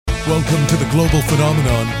Welcome to the global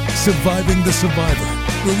phenomenon, Surviving the Survivor,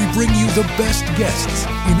 where we bring you the best guests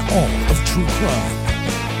in all of true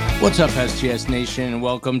crime. What's up, STS Nation, and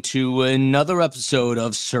welcome to another episode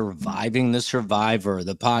of Surviving the Survivor,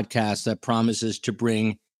 the podcast that promises to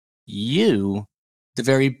bring you the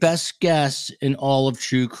very best guests in all of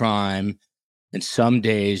true crime. And some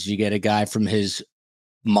days you get a guy from his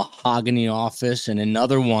mahogany office and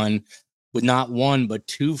another one with not one but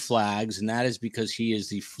two flags, and that is because he is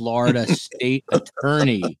the Florida State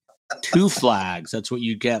Attorney. Two flags. That's what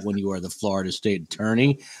you get when you are the Florida State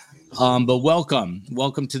Attorney. But welcome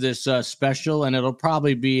to this special, and it'll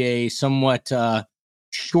probably be a somewhat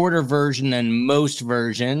shorter version than most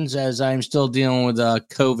versions, as I'm still dealing with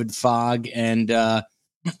COVID fog, and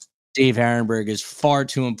Dave Arenberg is far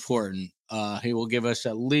too important. He will give us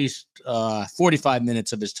at least 45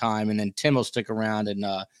 minutes of his time, and then Tim will stick around, and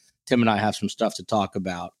Tim and I have some stuff to talk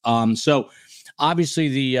about. So obviously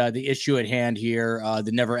the issue at hand here,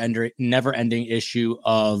 the never-ending issue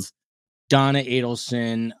of Donna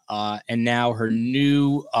Adelson and now her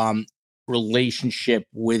new relationship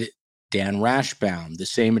with Dan Rashbaum, the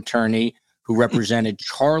same attorney who represented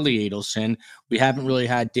Charlie Adelson. We haven't really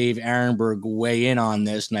had Dave Arenberg weigh in on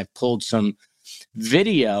this, and I've pulled some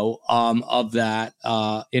video of that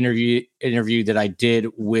interview that I did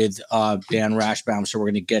with Dan Rashbaum, so we're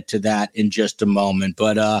going to get to that in just a moment.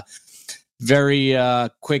 But very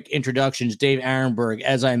quick introductions. Dave Arenberg,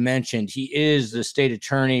 as I mentioned, he is the state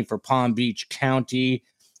attorney for Palm Beach County.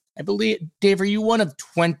 I believe, Dave, are you one of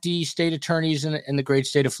 20 state attorneys in the great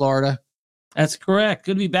state of Florida? That's correct.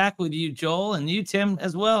 Good to be back with you, Joel, and you, Tim,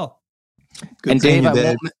 as well. Good. And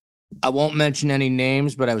Dave, I won't mention any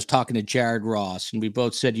names, but I was talking to Jared Ross, and we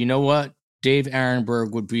both said, you know what? Dave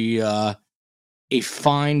Arenberg would be a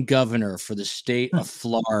fine governor for the state of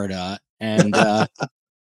Florida. And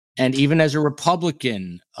and even as a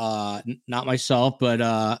Republican, not myself,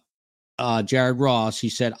 but Jared Ross, he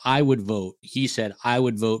said, I would vote. He said, I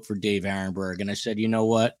would vote for Dave Arenberg. And I said, you know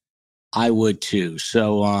what? I would too.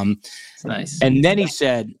 So nice. And then he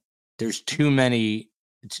said, there's too many.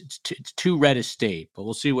 It's too red a state, but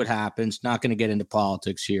we'll see what happens. Not going to get into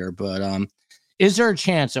politics here, but is there a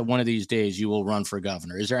chance that one of these days you will run for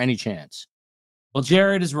governor? Is there any chance? Well,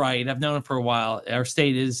 Jared is right. I've known him for a while. Our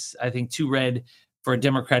state is, I think, too red for a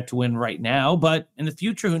Democrat to win right now, but in the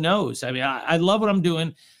future, who knows? I mean, I love what I'm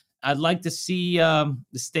doing. I'd like to see the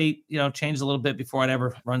state, change a little bit before I'd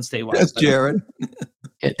ever run statewide. That's Jared.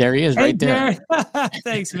 There he is, right there.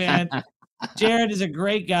 Thanks, man. Jared is a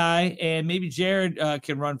great guy, and maybe Jared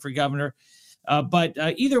can run for governor. But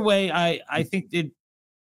either way, I think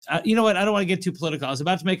you know what? I don't want to get too political. I was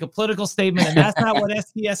about to make a political statement, and that's not what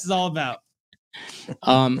STS is all about.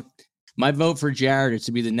 My vote for Jared is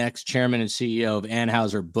to be the next chairman and CEO of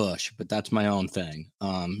Anheuser-Busch, but that's my own thing.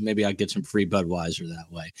 Maybe I'll get some free Budweiser that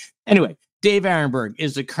way. Anyway, Dave Arenberg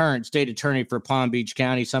is the current state attorney for Palm Beach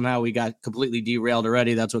County. Somehow we got completely derailed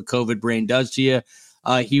already. That's what COVID brain does to you.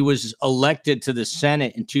 He was elected to the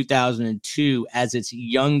Senate in 2002 as its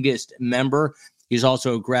youngest member. He's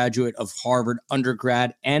also a graduate of Harvard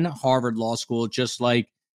undergrad and Harvard Law School, just like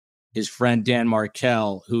his friend Dan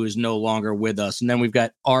Markell, who is no longer with us. And then we've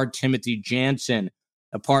got R. Timothy Jansen,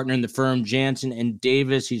 a partner in the firm Jansen and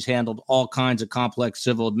Davis. He's handled all kinds of complex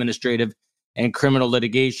civil, administrative, and criminal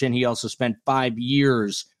litigation. He also spent 5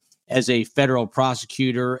 years as a federal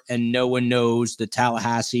prosecutor, and no one knows the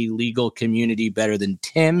Tallahassee legal community better than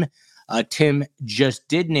Tim. Tim just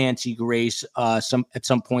did Nancy Grace at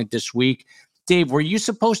some point this week. Dave, were you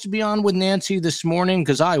supposed to be on with Nancy this morning?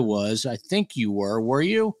 Because I was. I think you were. Were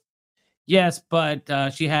you? Yes,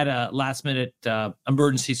 but she had a last-minute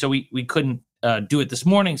emergency, so we couldn't do it this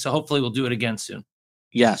morning. So hopefully we'll do it again soon.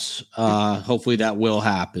 Yes, hopefully that will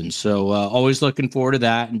happen. So always looking forward to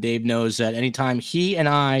that. And Dave knows that anytime he and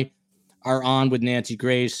I are on with Nancy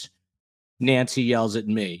Grace, Nancy yells at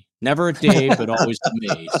me. Never at Dave, but always at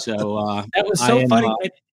me. So that was so funny.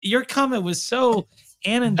 Your comment was so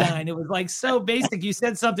anodyne. It was like so basic. You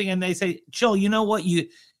said something and they say, Joel, you know what?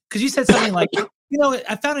 Because you said something like,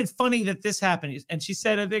 I found it funny that this happened. And she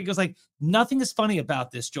said, I think it was like, nothing is funny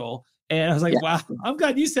about this, Joel. And I was like, Wow, I'm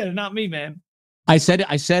glad you said it, not me, man. I said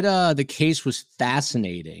the case was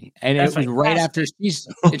fascinating. And it was right after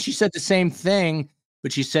she said the same thing,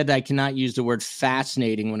 but she said I cannot use the word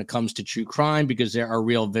fascinating when it comes to true crime because there are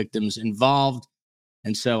real victims involved.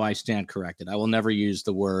 And so I stand corrected. I will never use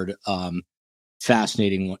the word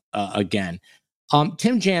fascinating again.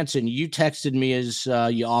 Tim Jansen, you texted me as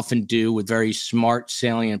you often do with very smart,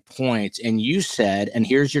 salient points. And you said, and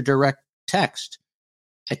here's your direct text,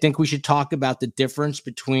 I think we should talk about the difference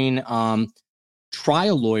between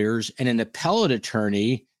trial lawyers and an appellate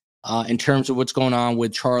attorney in terms of what's going on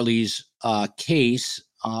with Charlie's case.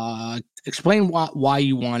 Explain why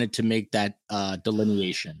you wanted to make that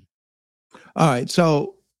delineation. All right.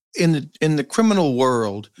 So in the criminal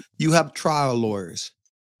world, you have trial lawyers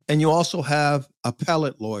and you also have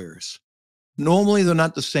appellate lawyers. Normally, they're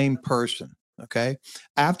not the same person. Okay.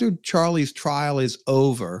 After Charlie's trial is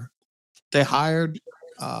over, they hired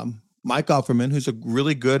Mike Offerman, who's a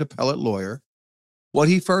really good appellate lawyer. What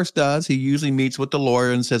he first does, he usually meets with the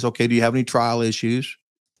lawyer and says, okay, do you have any trial issues?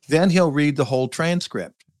 Then he'll read the whole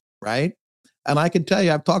transcript, right? And I can tell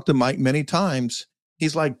you, I've talked to Mike many times.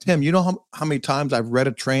 He's like, Tim, you know how many times I've read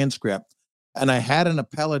a transcript and I had an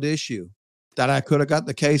appellate issue that I could have got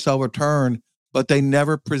the case overturned, but they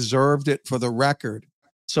never preserved it for the record.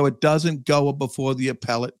 So it doesn't go before the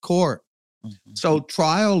appellate court. Mm-hmm. So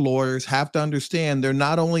trial lawyers have to understand they're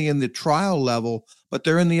not only in the trial level, but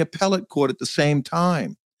they're in the appellate court at the same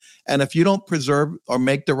time. And if you don't preserve or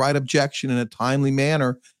make the right objection in a timely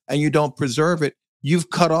manner and you don't preserve it, you've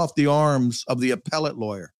cut off the arms of the appellate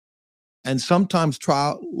lawyer. And sometimes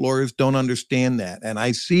trial lawyers don't understand that. And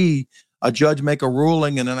I see a judge make a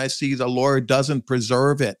ruling and then I see the lawyer doesn't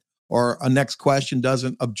preserve it or a next question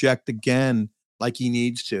doesn't object again like he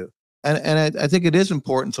needs to. And I think it is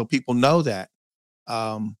important so people know that.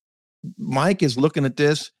 Mike is looking at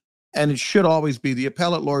this, and it should always be the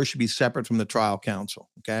appellate lawyer should be separate from the trial counsel,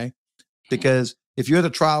 okay? Because if you're the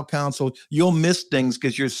trial counsel, you'll miss things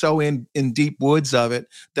because you're so in deep woods of it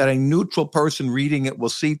that a neutral person reading it will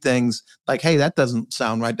see things like, hey, that doesn't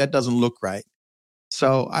sound right. That doesn't look right.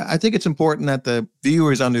 So I think it's important that the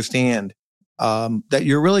viewers understand that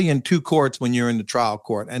you're really in two courts when you're in the trial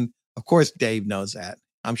court. And of course, Dave knows that.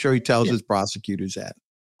 I'm sure he tells his prosecutors that.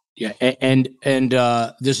 Yeah, and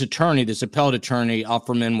this appellate attorney,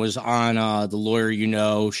 Offerman, was on The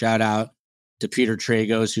Lawyer. Shout out to Peter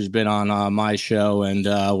Tragos, who's been on my show, and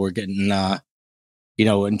we're getting,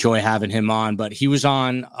 enjoy having him on. But he was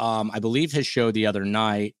on, I believe, his show the other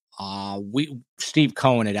night. Steve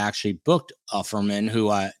Cohen had actually booked Offerman,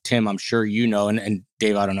 who Tim, I'm sure you know, and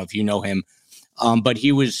Dave, I don't know if you know him, but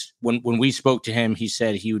he was when we spoke to him, he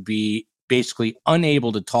said he would be basically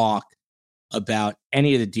unable to talk about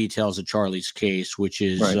any of the details of Charlie's case, which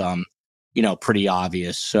is, right. Pretty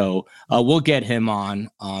obvious. So we'll get him on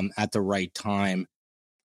at the right time.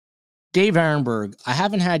 Dave Ehrenberg, I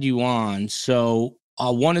haven't had you on. So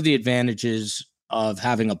one of the advantages of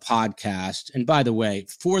having a podcast, and by the way,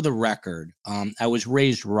 for the record, I was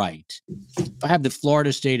raised right. If I have the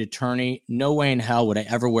Florida State Attorney, no way in hell would I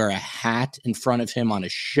ever wear a hat in front of him on a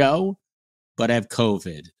show, but I have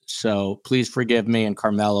COVID. So please forgive me, and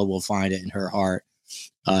Carmela will find it in her heart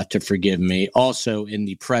to forgive me. Also, in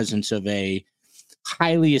the presence of a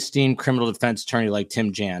highly esteemed criminal defense attorney like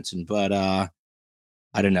Tim Jansen, but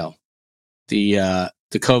I don't know. The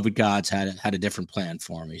COVID gods had a different plan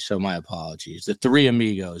for me, so my apologies. The three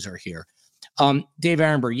amigos are here. Dave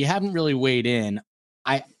Ehrenberg, you haven't really weighed in.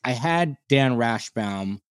 I had Dan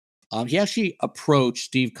Rashbaum. He actually approached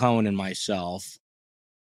Steve Cohen and myself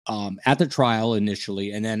at the trial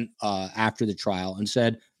initially, and then after the trial, and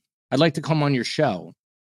said, I'd like to come on your show.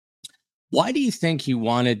 Why do you think he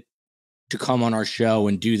wanted to come on our show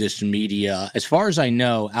and do this media? As far as I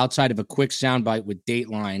know, outside of a quick soundbite with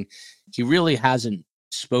Dateline, he really hasn't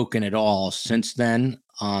spoken at all since then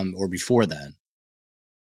or before then.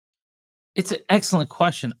 It's an excellent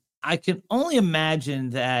question. I can only imagine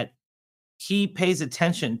that he pays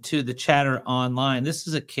attention to the chatter online. This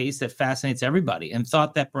is a case that fascinates everybody, and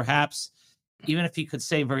thought that perhaps, even if he could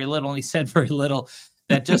say very little, and he said very little,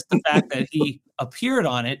 that just the fact that he appeared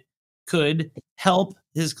on it could help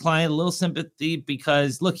his client a little sympathy,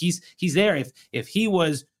 because look, he's there. If he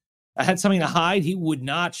had something to hide, he would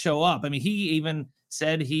not show up. I mean, he even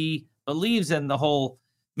said he believes in the whole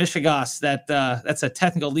mishigas, that's a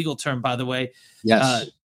technical legal term, by the way. Yes.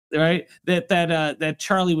 Right, that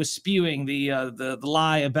Charlie was spewing the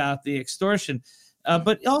lie about the extortion,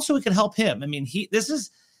 but also it could help him. I mean, this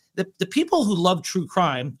is the people who love true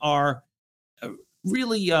crime are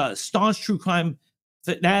really staunch true crime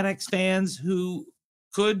fanatics, fans who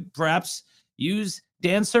could perhaps use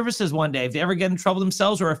Dan's services one day if they ever get in trouble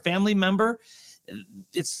themselves or a family member.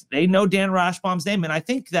 They know Dan Rashbaum's name, and I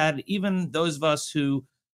think that even those of us who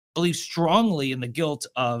believe strongly in the guilt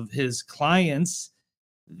of his clients,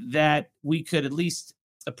 that we could at least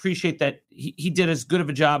appreciate that he did as good of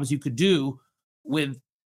a job as you could do with,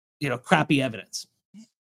 crappy evidence.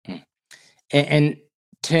 And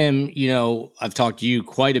Tim, I've talked to you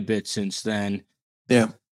quite a bit since then. Yeah.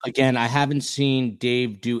 Again, I haven't seen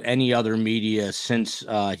Dave do any other media since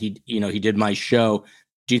he did my show.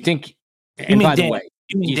 Do you think? And by the way,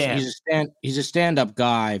 You mean Dan? He's a stand-up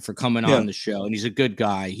guy for coming on the show, and he's a good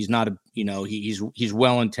guy. He's not he's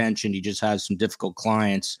well-intentioned. He just has some difficult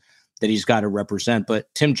clients that he's got to represent.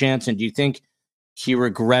 But Tim Jansen, do you think he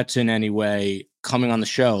regrets in any way coming on the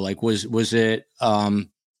show? Like, was it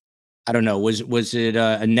I don't know, was it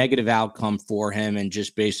a negative outcome for him, and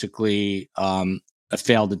just basically a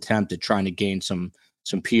failed attempt at trying to gain some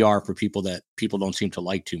PR for people that people don't seem to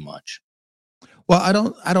like too much? Well,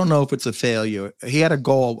 I don't know if it's a failure. He had a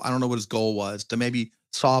goal. I don't know what his goal was, to maybe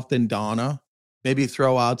soften Donna, maybe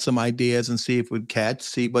throw out some ideas and see if it would catch,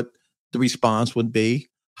 see what the response would be.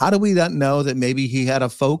 How do we not know that maybe he had a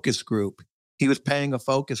focus group? He was paying a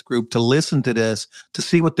focus group to listen to this, to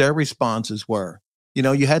see what their responses were. You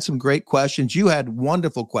know, you had some great questions. You had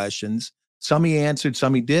wonderful questions. Some he answered,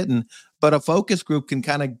 some he didn't. But a focus group can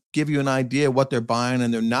kind of give you an idea of what they're buying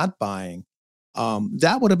and they're not buying.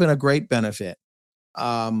 That would have been a great benefit.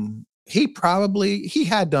 He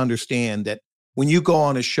had to understand that when you go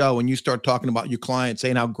on a show and you start talking about your client,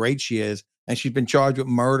 saying how great she is, and she's been charged with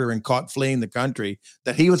murder and caught fleeing the country,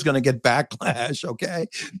 that he was going to get backlash. Okay.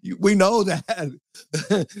 We know that.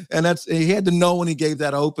 And he had to know when he gave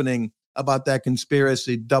that opening about that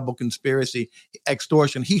conspiracy, double conspiracy,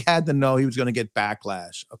 extortion. He had to know he was going to get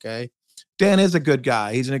backlash. Okay. Dan is a good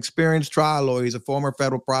guy. He's an experienced trial lawyer. He's a former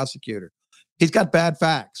federal prosecutor. He's got bad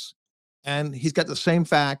facts, and he's got the same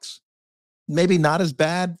facts, maybe not as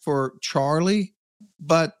bad for Charlie,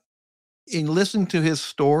 but in listening to his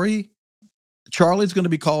story, Charlie's going to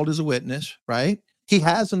be called as a witness, right? He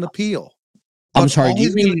has an appeal. I'm sorry. Do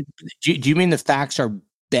you mean the facts are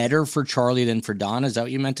better for Charlie than for Donna? Is that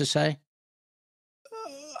what you meant to say?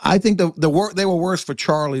 I think they were worse for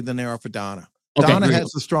Charlie than they are for Donna. Okay, Donna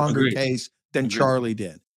has a stronger case than Charlie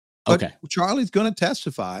did. But Charlie's going to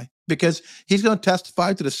testify, because he's going to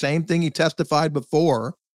testify to the same thing he testified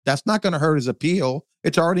before. That's not going to hurt his appeal.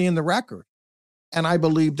 It's already in the record. And I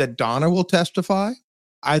believe that Donna will testify.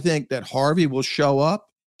 I think that Harvey will show up.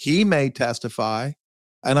 He may testify.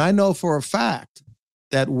 And I know for a fact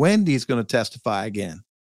that Wendy's going to testify again.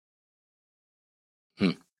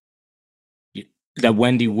 That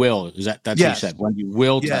Wendy will. That's what you said. Wendy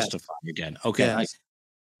will testify again. Okay. Yes.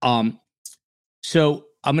 So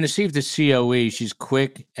I'm going to see if the COE, she's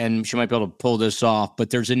quick and she might be able to pull this off, but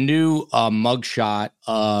there's a new mugshot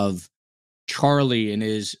of Charlie in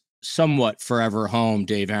his somewhat forever home,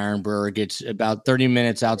 Dave Arenberg. It's about 30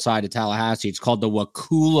 minutes outside of Tallahassee. It's called the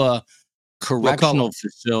Wakulla Correctional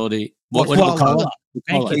Facility. Wakulla.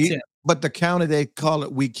 But the county, they call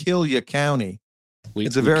it We Kill You County.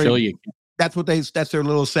 Kill you. That's their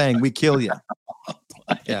little saying. We kill you.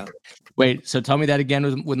 Yeah. Wait, so tell me that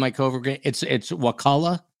again with my cover. It's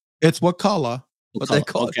Wakulla? It's Wakulla, but they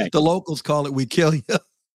call it, the locals call it We Kill You.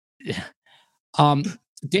 Yeah.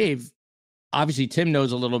 Dave, obviously Tim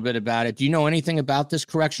knows a little bit about it. Do you know anything about this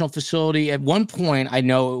correctional facility? At one point, I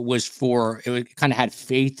know it kind of had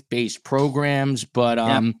faith-based programs, but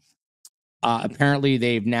apparently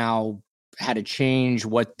they've now had to change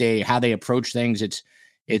how they approach things.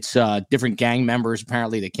 It's different gang members.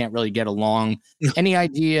 Apparently they can't really get along. Any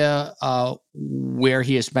idea where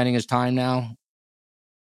he is spending his time now?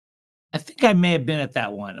 I think I may have been at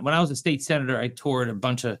that one. When I was a state senator, I toured a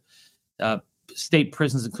bunch of state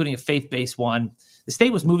prisons, including a faith-based one. The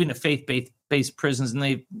state was moving to faith-based prisons, and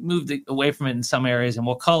they moved away from it in some areas, and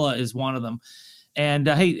Wakulla is one of them. And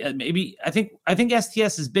maybe I think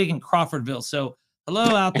STS is big in Crawfordville. So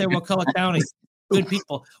hello out there, Wakulla County. Good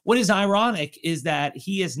people. What is ironic is that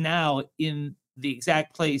he is now in the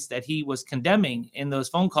exact place that he was condemning in those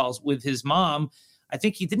phone calls with his mom. I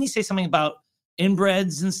think didn't he say something about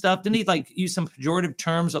inbreds and stuff? Didn't he use some pejorative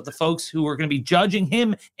terms of the folks who were going to be judging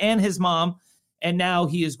him and his mom? And now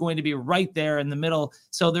he is going to be right there in the middle.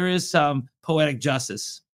 So there is some poetic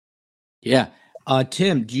justice. Yeah.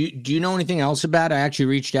 Tim, do you know anything else about it? I actually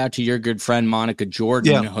reached out to your good friend, Monica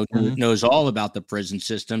Jordan, who knows all about the prison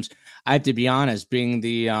systems. I have to be honest, being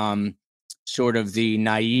the sort of the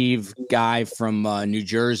naive guy from New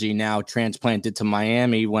Jersey, now transplanted to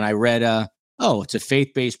Miami, when I read, it's a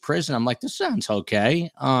faith-based prison, I'm like, this sounds okay.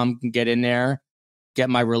 Can get in there, get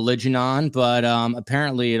my religion on. But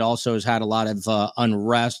apparently it also has had a lot of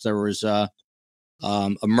unrest. There was a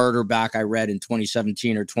murder back, I read, in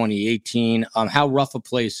 2017 or 2018. How rough a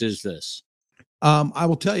place is this? I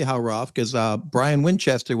will tell you how rough, because Brian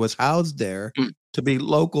Winchester was housed there to be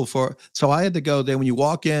local so I had to go there. When you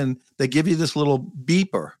walk in, they give you this little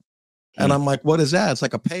beeper. And I'm like, what is that? It's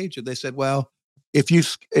like a pager. They said, well, if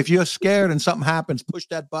you're scared and something happens, push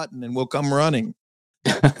that button and we'll come running.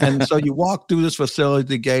 And so you walk through this facility,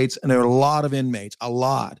 the gates, and there are a lot of inmates, a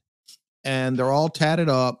lot. And they're all tatted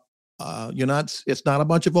up. It's not a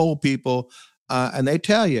bunch of old people. And they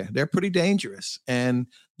tell you they're pretty dangerous. And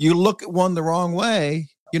you look at one the wrong way,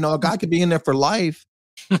 a guy could be in there for life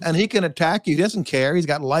and he can attack you. He doesn't care. He's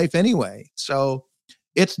got life anyway. So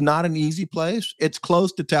it's not an easy place. It's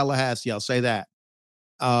close to Tallahassee. I'll say that.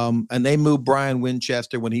 And they moved Brian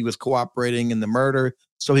Winchester when he was cooperating in the murder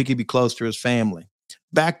so he could be close to his family.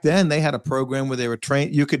 Back then they had a program where they were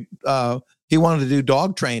trained. He wanted to do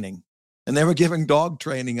dog training and they were giving dog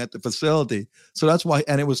training at the facility. So that's why,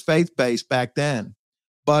 and it was faith-based back then,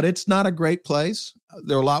 but it's not a great place.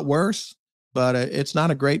 They're a lot worse, but it's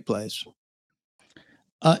not a great place.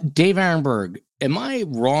 Dave Arenberg, am I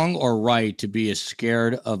wrong or right to be as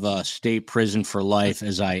scared of a state prison for life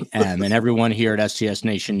as I am? And everyone here at STS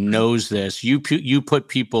Nation knows this. You put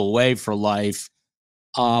people away for life.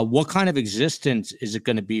 What kind of existence is it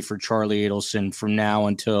going to be for Charlie Adelson from now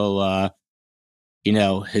until,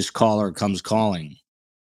 his caller comes calling?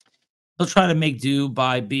 He'll try to make do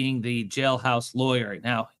by being the jailhouse lawyer.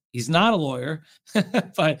 Now, he's not a lawyer,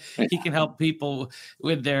 but he can help people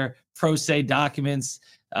with their pro se documents.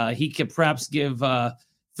 He could perhaps give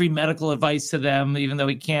free medical advice to them, even though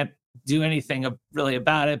he can't do anything really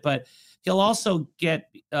about it. But he'll also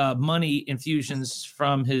get money infusions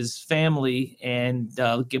from his family and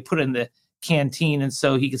get put in the canteen. And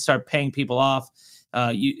so he can start paying people off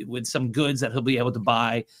with some goods that he'll be able to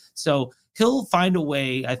buy. So he'll find a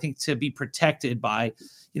way, I think, to be protected by,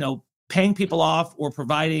 paying people off or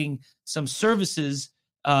providing some services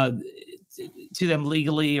to them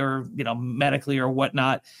legally or, medically or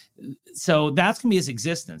whatnot. So that's going to be his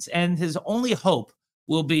existence. And his only hope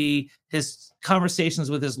will be his conversations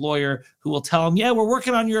with his lawyer, who will tell him, yeah, we're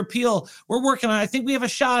working on your appeal. We're working on it. I think we have a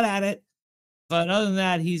shot at it. But other than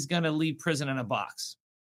that, he's going to leave prison in a box.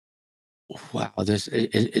 Wow.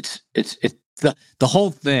 It's the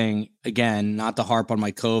whole thing, again, not to harp on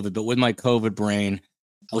my COVID, but with my COVID brain,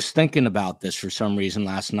 I was thinking about this for some reason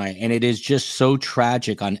last night, and it is just so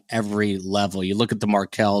tragic on every level. You look at the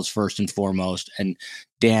Markells first and foremost, and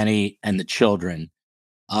Danny and the children,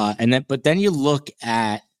 but then you look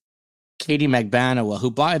at Katie Magbanowa, who,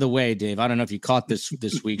 by the way, Dave, I don't know if you caught this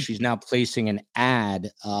week. She's now placing an ad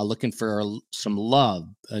looking for some love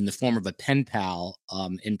in the form of a pen pal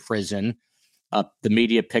in prison. The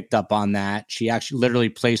media picked up on that. She actually literally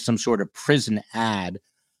placed some sort of prison ad.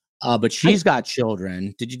 But she's got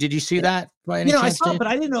children. Did you see that? I saw it, but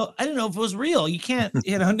I didn't know if it was real. You can't,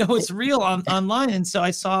 know it's real online. And so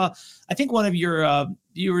I think one of your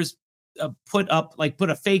viewers put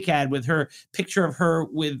a fake ad with her picture of her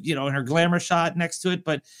with, in her glamour shot next to it.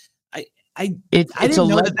 But it's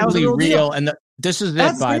allegedly real. And this is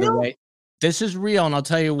it, by the way. This is real, and I'll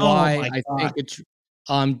tell you why. I think it's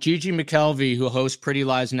Gigi McKelvey, who hosts Pretty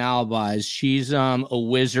Lies and Alibis. She's a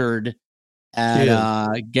wizard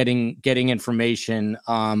at getting information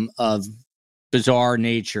of bizarre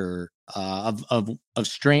nature, of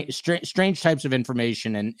strange types of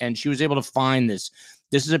information, and she was able to find this.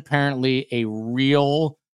 This is apparently a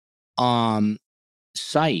real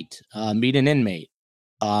site. Meet an inmate.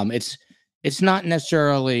 It's not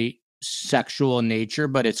necessarily sexual in nature,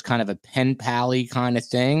 but it's kind of a pen pally kind of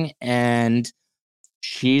thing, and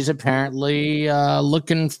she's apparently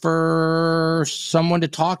looking for someone to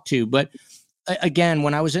talk to. But again,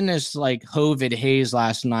 when I was in this COVID haze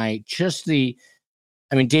last night, Dave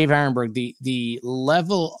Arenberg, the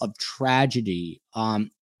level of tragedy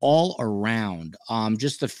all around,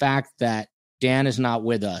 just the fact that Dan is not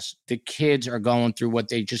with us, the kids are going through what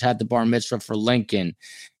they just had the bar mitzvah for Lincoln,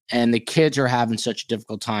 and the kids are having such a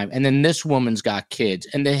difficult time. And then this woman's got kids,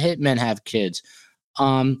 and the hitmen have kids.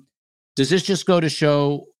 Does this just go to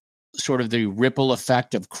show sort of the ripple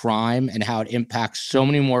effect of crime and how it impacts so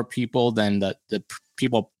many more people than the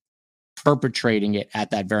people perpetrating it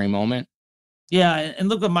at that very moment? Yeah, and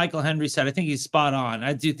look what Michael Henry said. I think he's spot on.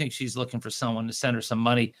 I do think she's looking for someone to send her some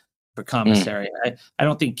money for commissary. I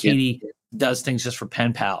don't think Katie does things just for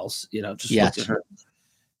pen pals. Just look at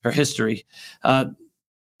her history.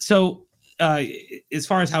 So as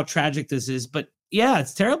far as how tragic this is, but yeah,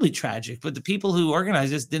 it's terribly tragic. But the people who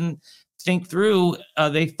organized this didn't think through.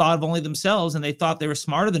 They thought of only themselves, and they thought they were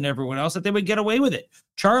smarter than everyone else, that they would get away with it.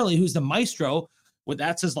 Charlie, who's the maestro,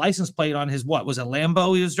 that's his license plate on his what was a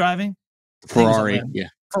Lambo he was driving? Ferrari.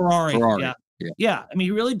 Ferrari. Yeah. I mean,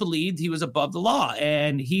 he really believed he was above the law,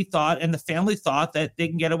 and he thought, and the family thought, that they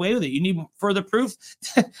can get away with it. You need further proof?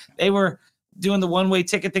 They were doing the one-way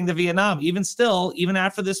ticket thing to Vietnam. Even still, even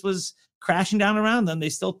after this was crashing down around them, they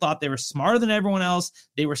still thought they were smarter than everyone else.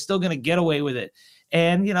 They were still going to get away with it.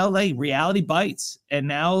 And, reality bites. And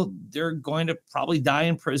now they're going to probably die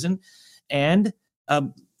in prison. And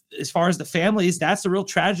as far as the families, that's a real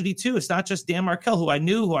tragedy too. It's not just Dan Markel, who I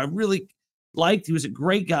knew, who I really liked. He was a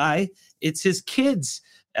great guy. It's his kids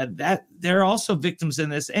that they're also victims in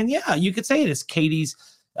this. And yeah, you could say it is Katie's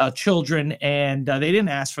children, and they didn't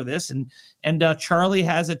ask for this. And Charlie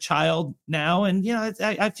has a child now, and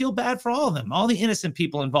I feel bad for all of them, all the innocent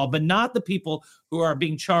people involved, but not the people who are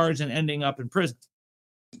being charged and ending up in prison.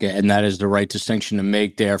 Yeah, and that is the right distinction to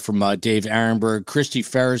make there. From Dave Arenberg. Christy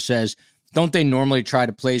Ferris says, don't they normally try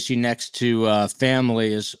to place you next to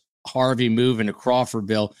family as Harvey moved into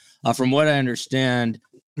Crawfordville? From what I understand,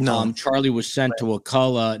 no. Charlie was sent to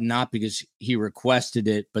Wakulla not because he requested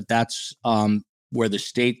it, but that's where the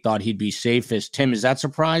state thought he'd be safest. Tim, is that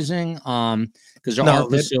surprising? Because there are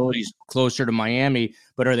facilities closer to Miami,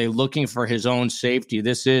 but are they looking for his own safety?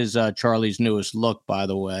 This is Charlie's newest look, by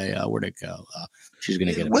the way. Where'd it go? She's going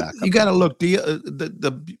to get it back. You got to look.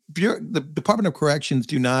 The Department of Corrections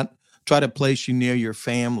do not try to place you near your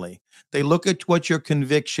family. They look at what your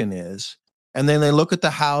conviction is, and then they look at the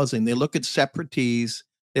housing. They look at separatees.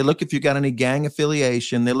 They look if you got any gang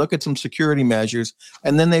affiliation. They look at some security measures,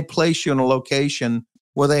 and then they place you in a location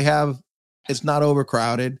where it's not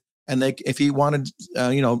overcrowded. And if he wanted,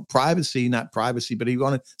 privacy, not privacy, but he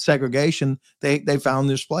wanted segregation, they found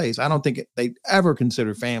this place. I don't think they ever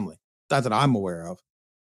consider family. Not that I'm aware of.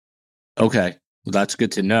 Okay. Well, that's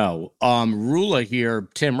good to know. Rula here,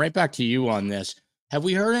 Tim, right back to you on this. Have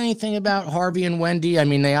we heard anything about Harvey and Wendy? I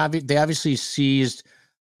mean, they obviously seized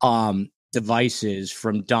devices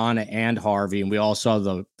from Donna and Harvey, and we all saw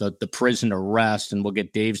the prison arrest, and we'll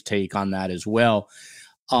get Dave's take on that as well.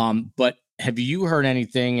 But have you heard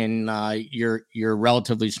anything in your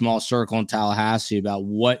relatively small circle in Tallahassee about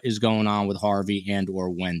what is going on with Harvey and or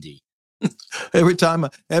Wendy? Every time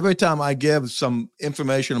I give some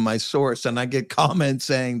information on my source, and I get comments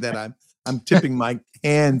saying that I'm tipping my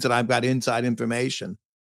hands and I've got inside information.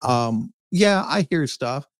 Yeah, I hear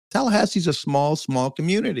stuff. Tallahassee's a small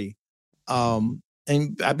community.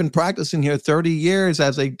 And I've been practicing here 30 years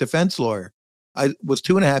as a defense lawyer. I was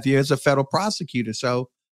 2.5 years a federal prosecutor. So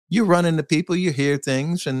you run into people, you hear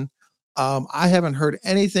things, and I haven't heard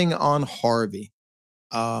anything on Harvey.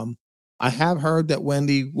 I have heard that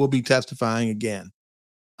Wendy will be testifying again.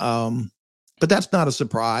 But that's not a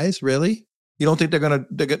surprise, really. You don't think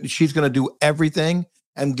she's going to do everything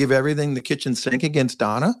and give everything the kitchen sink against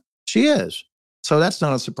Donna? She is. So that's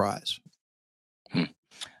not a surprise.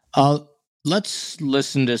 Let's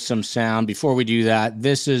listen to some sound. Before we do that,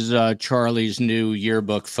 this is Charlie's new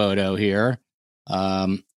yearbook photo here.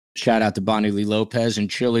 Shout out to Bonnie Lee Lopez in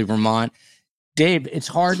Chile, Vermont. Dave, it's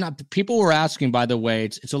hard not. People were asking, by the way,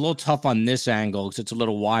 it's a little tough on this angle because it's a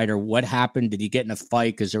little wider. What happened? Did he get in a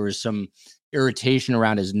fight? Because there was some irritation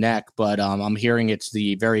around his neck. But I'm hearing it's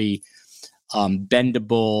the very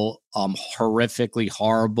bendable, horrifically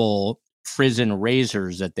horrible prison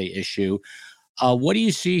razors that they issue. What do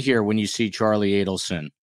you see here when you see Charlie Adelson?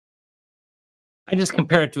 I just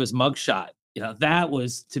compare it to his mugshot. That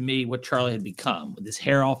was to me what Charlie had become, with his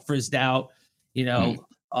hair all frizzed out,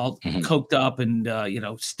 all coked up and,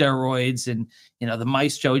 steroids and, the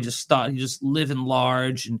maestro, he just thought he just living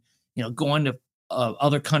large and, going to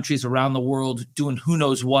other countries around the world, doing who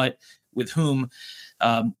knows what with whom.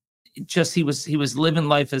 He was living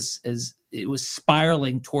life as it was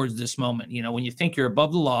spiraling towards this moment. When you think you're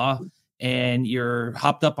above the law and you're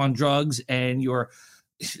hopped up on drugs and you're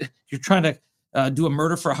trying to do a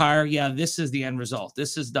murder for hire. Yeah, this is the end result.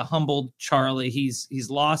 This is the humbled Charlie. He's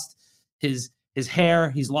lost his hair.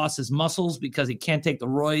 He's lost his muscles because he can't take the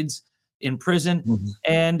roids in prison. Mm-hmm.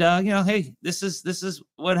 And, hey, this is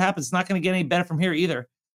what happens. It's not going to get any better from here either.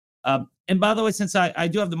 And by the way, since I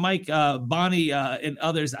do have the mic, Bonnie and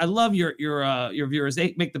others, I love your viewers.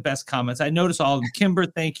 They make the best comments. I notice all of them. Kimber,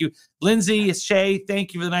 thank you. Lindsay, Shay,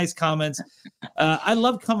 thank you for the nice comments. I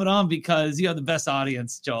love coming on because you have the best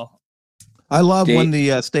audience, Joel. I love when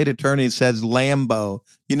the state attorney says Lambo.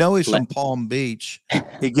 He's from Palm Beach.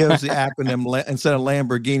 He gives the acronym instead of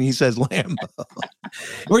Lamborghini, he says Lambo.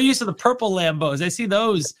 We're used to the purple Lambos. I see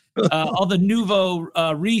those, all the Nouveau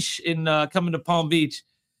Riche in coming to Palm Beach.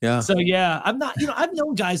 Yeah. So yeah, I'm not. I've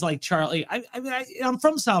known guys like Charlie. I'm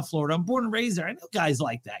from South Florida. I'm born and raised there. I know guys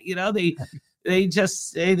like that.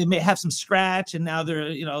 They may have some scratch, and now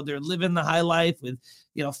they're living the high life with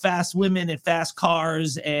fast women and fast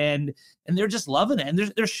cars, and they're just loving it,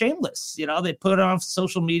 and they're shameless. They put it on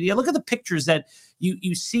social media. Look at the pictures that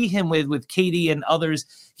you see him with Katie and others.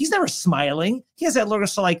 He's never smiling. He has that look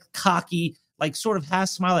of like cocky, like sort of half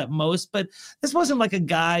smile at most, but this wasn't like a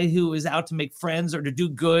guy who is out to make friends or to do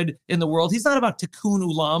good in the world. He's not about Tikkun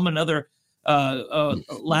Ulam and other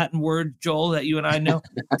Latin word, Joel, that you and I know.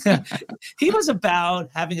 He was about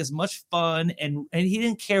having as much fun, and he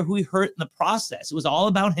didn't care who he hurt in the process. It was all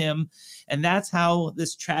about him, and that's how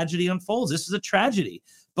this tragedy unfolds. This is a tragedy,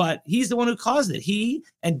 but he's the one who caused it. He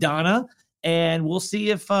and Donna, and we'll see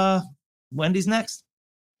if Wendy's next.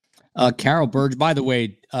 Carol Burge, by the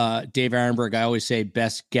way, Dave Ehrenberg, I always say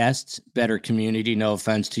best guests, better community. No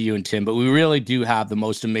offense to you and Tim, but we really do have the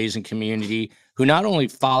most amazing community who not only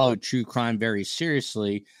follow true crime very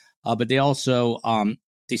seriously, but they also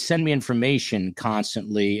they send me information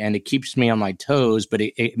constantly, and it keeps me on my toes, but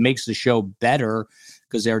it makes the show better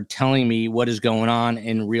because they're telling me what is going on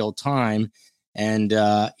in real time. And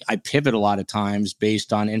I pivot a lot of times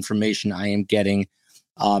based on information I am getting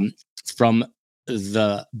from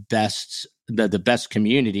the best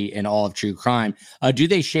community in all of true crime. Do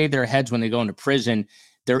they shave their heads when they go into prison?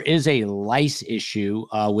 There is a lice issue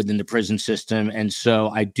within the prison system. And so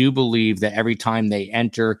I do believe that every time they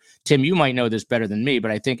enter, Tim, you might know this better than me,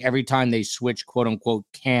 but I think every time they switch quote unquote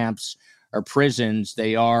camps or prisons,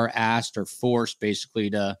 they are asked or forced basically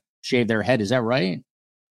to shave their head. Is that right?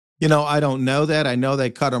 You know, I don't know that. I know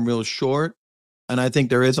they cut them real short, and I think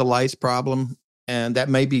there is a lice problem. And that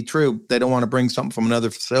may be true. They don't want to bring something from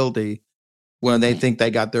another facility when they think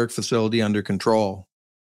they got their facility under control.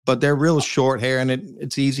 But they're real short hair, and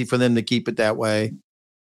it's easy for them to keep it that way.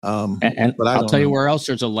 But I'll tell you where else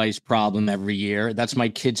there's a lice problem every year. That's my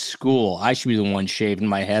kid's school. I should be the one shaving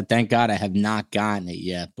my head. Thank God I have not gotten it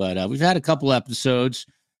yet. But we've had a couple episodes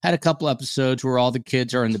where all the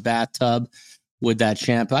kids are in the bathtub with that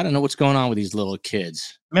shampoo. I don't know what's going on with these little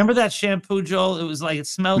kids. Remember that shampoo, Joel? It was like, it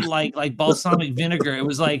smelled like balsamic vinegar. It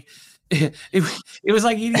was like, it was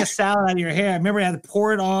like eating a salad out of your hair. I remember I had to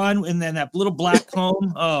pour it on, and then that little black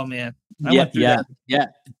comb. Oh man. Yeah.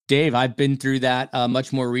 Dave, I've been through that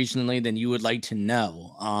much more recently than you would like to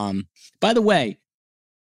know. By the way,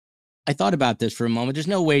 I thought about this for a moment. There's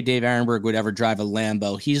no way Dave Ehrenberg would ever drive a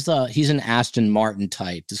Lambo. He's an Aston Martin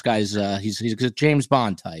type. This guy's he's a James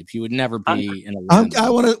Bond type. He would never be in a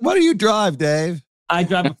Lambo. What do you drive, Dave? I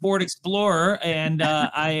drive a Ford Explorer, and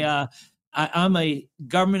I'm a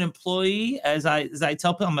government employee. As I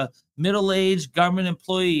tell people, I'm a middle-aged government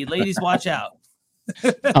employee. Ladies, watch out.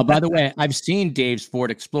 By the way, I've seen Dave's Ford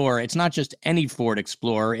Explorer. It's not just any Ford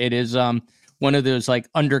Explorer. It is one of those like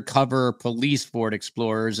undercover police Ford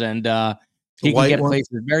Explorers, and he can get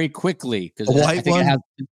places very quickly because I think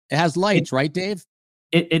it has lights, right, Dave?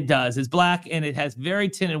 It does. It's black, and it has very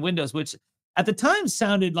tinted windows, which at the time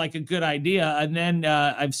sounded like a good idea. And then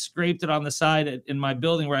I've scraped it on the side in my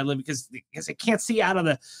building where I live because I can't see out of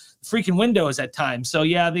the freaking windows at times. So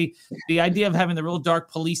yeah, the idea of having the real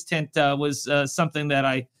dark police tint was something that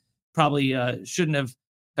I probably shouldn't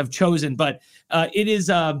have chosen, but it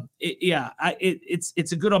is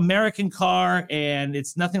it's a good American car, and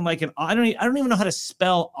it's nothing like an I don't even know how to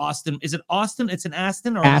spell Austin. Is it Austin? It's an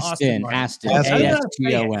Aston or Aston? Aston. Aston.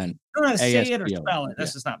 I don't know how to say it or spell it.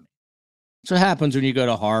 That's just not me. So it happens when you go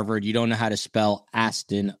to Harvard. You don't know how to spell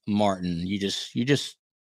Aston Martin. You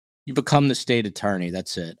become the state attorney.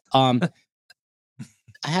 That's it. I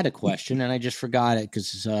had a question and I just forgot it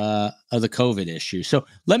because of the COVID issue. So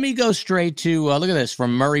let me go straight to look at this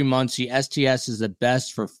from Murray Muncie. STS is the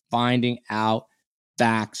best for finding out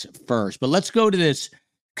facts first. But let's go to this.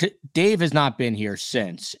 Dave has not been here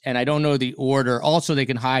since, and I don't know the order. Also, they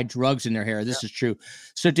can hide drugs in their hair. This is true.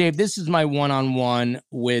 So, Dave, this is my one-on-one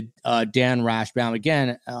with Dan Rashbaum.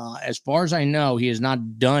 Again, as far as I know, he has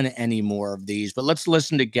not done any more of these, but let's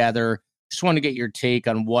listen together. Just want to get your take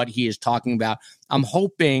on what he is talking about. I'm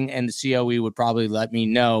hoping, and the COE would probably let me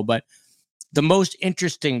know, but the most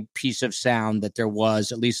interesting piece of sound that there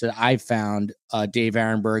was, at least that I found, Dave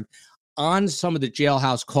Ehrenberg, on some of the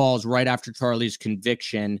jailhouse calls right after Charlie's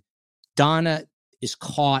conviction, Donna is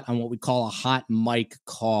caught on what we call a hot mic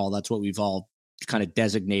call. That's what we've all kind of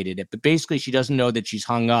designated it. But basically, she doesn't know that she's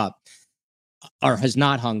hung up or has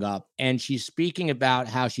not hung up. And she's speaking about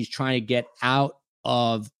how she's trying to get out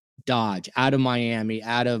of Dodge, out of Miami,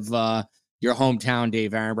 out of your hometown,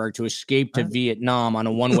 Dave Ehrenberg, to escape to Vietnam on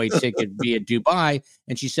a one-way ticket via Dubai.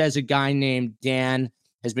 And she says a guy named Dan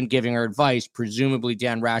has been giving her advice, presumably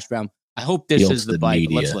Dan Rashbaum. I hope this is the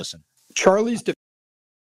bite. Let's listen. Charlie's the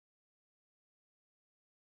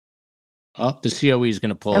COE is going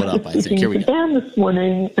to pull it up, I think. Here we go. Dan this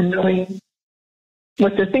morning and knowing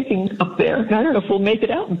what they're thinking up there. And I don't know if we'll make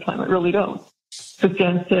it out in time. I really don't. But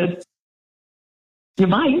Dan said, you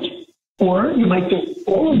might, or you might do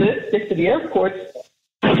all of it, get to the airport,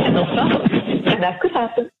 and they'll stop us. And that could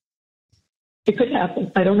happen. It could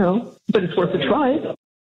happen. I don't know, but it's worth a try.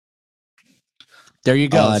 There you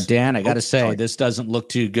go, Dan. I got to say, sorry. this doesn't look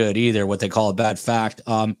too good either. What they call a bad fact.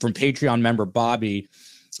 From Patreon member Bobby,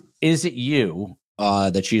 is it you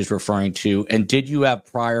that she is referring to, and did you have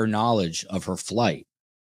prior knowledge of her flight?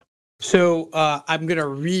 So I'm going to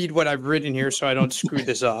read what I've written here so I don't screw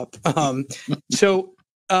this up.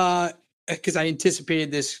 Because I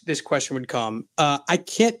anticipated this question would come. I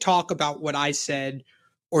can't talk about what I said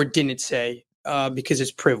or didn't say because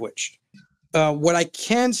it's privileged. What I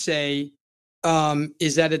can say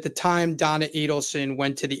is that at the time Donna Adelson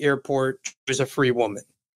went to the airport, she was a free woman.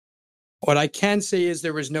 What I can say is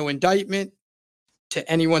there was no indictment to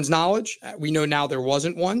anyone's knowledge. We know now there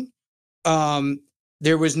wasn't one.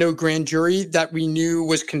 There was no grand jury that we knew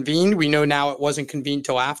was convened. We know now it wasn't convened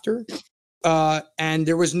till after. And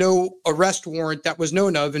there was no arrest warrant that was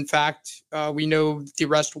known of. In fact, we know the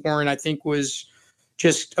arrest warrant, I think, was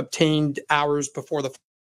just obtained hours before the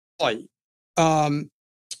flight.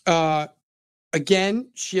 Again,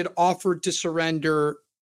 she had offered to surrender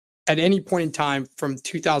at any point in time from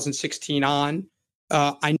 2016 on.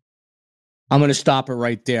 I'm going to stop it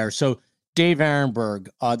right there. So, Dave Ehrenberg,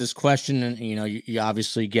 this question, you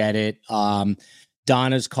obviously get it.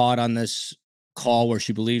 Donna's caught on this call where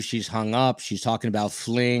she believes she's hung up. She's talking about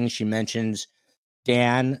fleeing. She mentions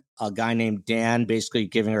Dan, a guy named Dan, basically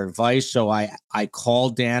giving her advice. So I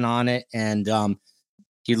called Dan on it, and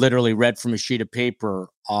he literally read from a sheet of paper.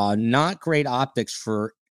 Not great optics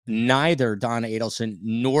for neither Donna Adelson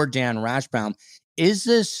nor Dan Rashbaum. Is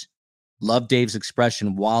this, love Dave's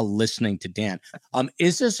expression, while listening to Dan,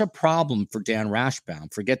 is this a problem for Dan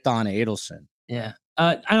Rashbaum? Forget Donna Adelson. Yeah.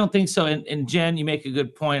 I don't think so. And Jen, you make a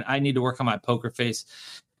good point. I need to work on my poker face.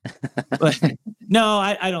 But no,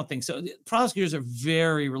 I don't think so. Prosecutors are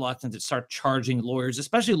very reluctant to start charging lawyers,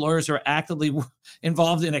 especially lawyers who are actively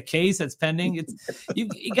involved in a case that's pending. It's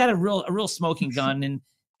you got a real smoking gun.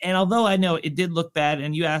 And although I know it did look bad,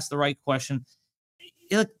 and you asked the right question,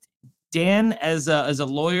 Dan, as a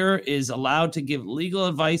lawyer, is allowed to give legal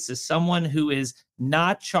advice to someone who is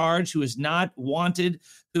not charged, who is not wanted,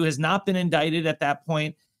 who has not been indicted at that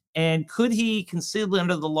point. And could he conceal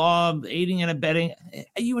under the law of aiding and abetting?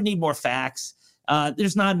 You would need more facts.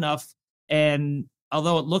 There's not enough. And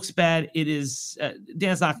although it looks bad, it is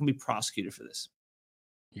Dan's not going to be prosecuted for this.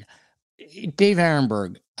 Yeah. Dave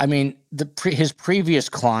Ehrenberg, I mean, his previous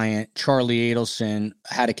client, Charlie Adelson,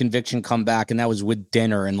 had a conviction come back, and that was with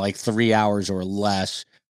dinner in like 3 hours or less.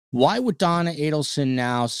 Why would Donna Adelson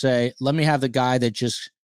now say, let me have the guy that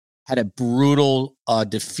just had a brutal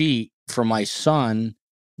defeat for my son?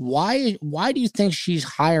 Why do you think she's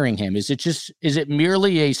hiring him? Is it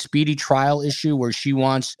merely a speedy trial issue where she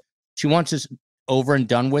wants this over and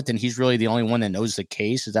done with, and he's really the only one that knows the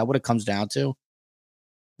case? Is that what it comes down to?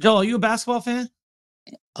 Joel, are you a basketball fan?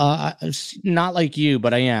 Not like you,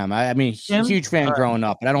 but I am. I mean, huge fan growing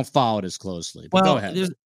up, but I don't follow it as closely. But go ahead.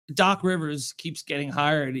 Doc Rivers keeps getting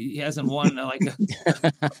hired. He hasn't won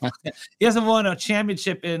he hasn't won a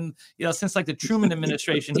championship in since like the Truman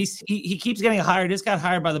administration. He keeps getting hired. He just got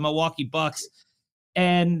hired by the Milwaukee Bucks,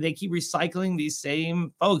 and they keep recycling these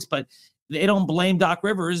same folks. But they don't blame Doc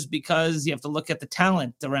Rivers because you have to look at the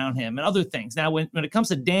talent around him and other things. Now, when it comes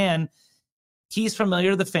to Dan, he's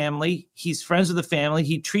familiar to the family. He's friends with the family.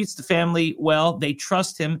 He treats the family well. They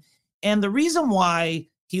trust him. And the reason why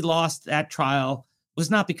he lost that trial was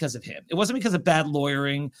not because of him. It wasn't because of bad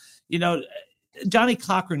lawyering. Johnny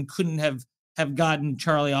Cochran couldn't have gotten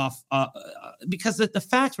Charlie off because the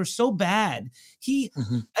facts were so bad.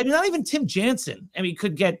 Not even Tim Jansen,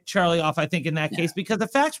 could get Charlie off, I think, in that case, because the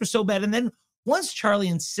facts were so bad. And then once Charlie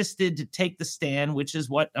insisted to take the stand, which is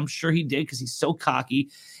what I'm sure he did because he's so cocky,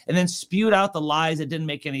 and then spewed out the lies that didn't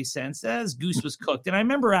make any sense, as goose was cooked. And I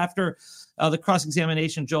remember after the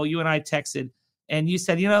cross-examination, Joel, you and I texted, and you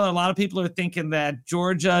said, a lot of people are thinking that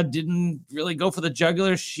Georgia didn't really go for the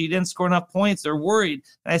jugular. She didn't score enough points. They're worried.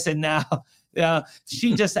 And I said, no,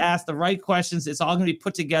 she just asked the right questions. It's all going to be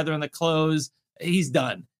put together in the close. He's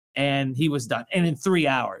done. And he was done. And in 3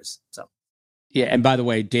 hours. So. Yeah, and by the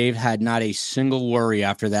way, Dave had not a single worry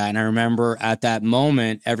after that. And I remember at that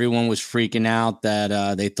moment, everyone was freaking out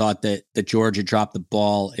that they thought that Georgia dropped the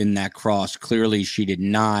ball in that cross. Clearly, she did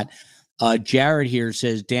not. Jared here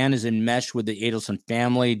says Dan is enmeshed with the Adelson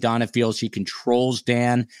family. Donna feels she controls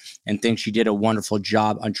Dan and thinks she did a wonderful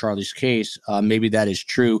job on Charlie's case. Maybe that is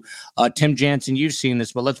true. Tim Jansen, you've seen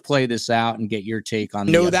this, but let's play this out and get your take on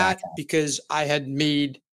that because I had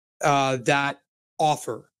made that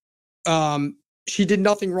offer. She did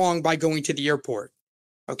nothing wrong by going to the airport.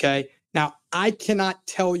 Okay. Now, I cannot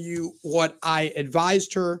tell you what I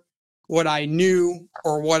advised her, what I knew,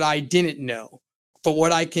 or what I didn't know. But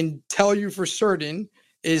what I can tell you for certain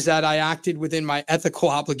is that I acted within my ethical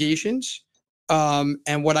obligations.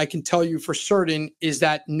 And what I can tell you for certain is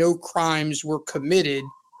that no crimes were committed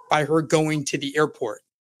by her going to the airport.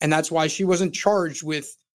 And that's why she wasn't charged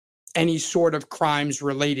with any sort of crimes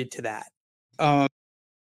related to that.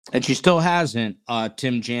 And she still hasn't,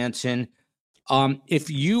 Tim Jansen. If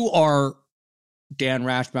you are Dan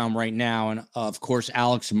Rashbaum right now, and of course,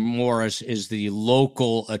 Alex Morris is the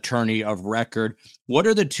local attorney of record, what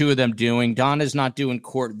are the two of them doing? Donna's not doing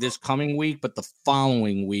court this coming week, but the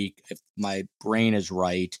following week, if my brain is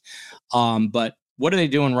right. But what are they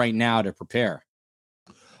doing right now to prepare?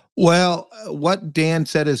 Well, what Dan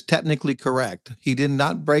said is technically correct. He did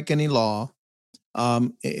not break any law.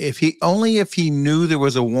 If he knew there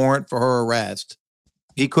was a warrant for her arrest,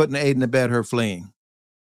 he couldn't aid and abet her fleeing.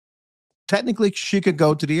 Technically, she could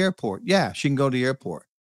go to the airport. Yeah, she can go to the airport.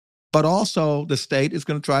 But also, the state is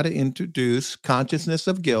going to try to introduce consciousness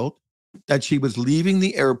of guilt, that she was leaving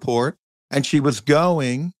the airport and she was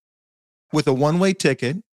going with a one-way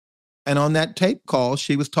ticket. And on that tape call,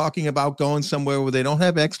 she was talking about going somewhere where they don't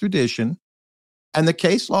have extradition. And the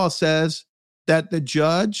case law says that the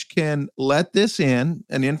judge can let this in,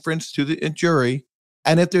 an inference to the jury.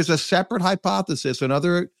 And if there's a separate hypothesis,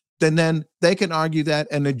 then they can argue that,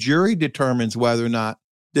 and the jury determines whether or not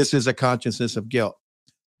this is a consciousness of guilt.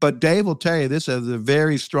 But Dave will tell you this is a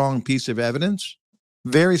very strong piece of evidence,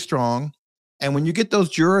 very strong. And when you get those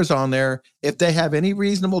jurors on there, if they have any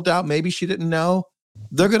reasonable doubt, maybe she didn't know,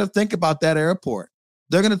 they're going to think about that airport.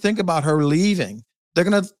 They're going to think about her leaving. They're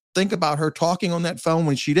going to think about her talking on that phone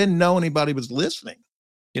when she didn't know anybody was listening.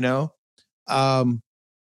 I'm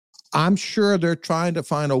sure they're trying to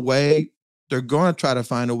find a way. They're going to try to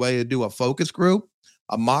find a way to do a focus group,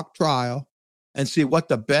 a mock trial, and see what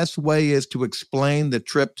the best way is to explain the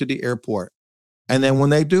trip to the airport. And then when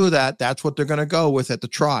they do that, that's what they're going to go with at the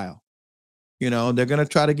trial. They're going to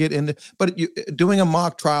try to get into, but doing a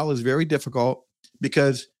mock trial is very difficult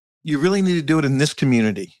because you really need to do it in this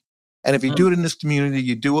community. And if you do it in this community,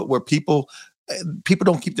 you do it where people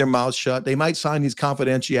don't keep their mouths shut. They might sign these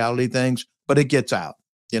confidentiality things, but it gets out,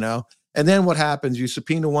 And then what happens? You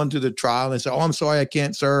subpoena one to the trial and say, "Oh, I'm sorry, I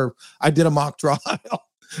can't serve. I did a mock trial."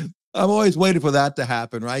 I'm always waiting for that to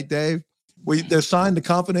happen, right, Dave? They're signed to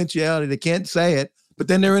confidentiality. They can't say it, but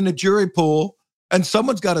then they're in the jury pool and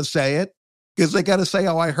someone's got to say it because they got to say,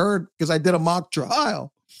 "Oh, I heard because I did a mock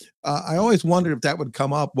trial." I always wondered if that would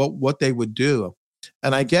come up, what they would do.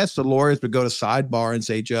 And I guess the lawyers would go to sidebar and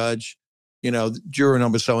say, "Judge, juror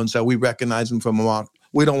number so-and-so, we recognize him from a mock.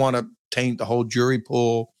 We don't want to taint the whole jury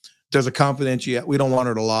pool. There's a confidentiality. We don't want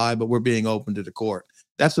her to lie, but we're being open to the court."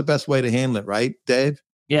 That's the best way to handle it, right, Dave?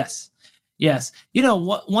 Yes.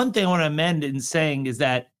 One thing I want to amend in saying is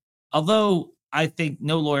that although I think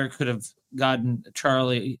no lawyer could have gotten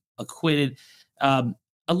Charlie acquitted,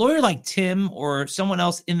 a lawyer like Tim or someone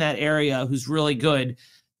else in that area who's really good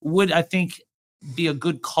would, I think, be a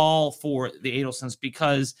good call for the Adelsons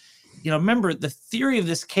because, remember the theory of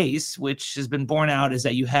this case, which has been borne out, is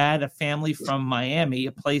that you had a family from Miami,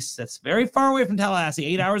 a place that's very far away from Tallahassee,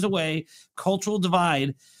 8 hours away, cultural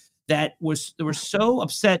divide, they were so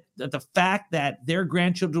upset at the fact that their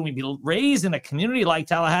grandchildren would be raised in a community like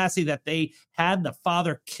Tallahassee that they had the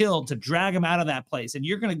father killed to drag him out of that place. And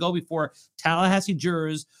you're going to go before Tallahassee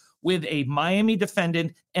jurors with a Miami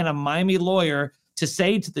defendant and a Miami lawyer to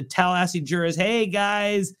say to the Tallahassee jurors, "Hey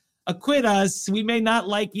guys, acquit us. We may not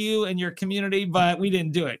like you and your community, but we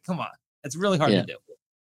didn't do it." Come on. It's really hard to do.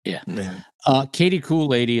 Yeah. Katie Cool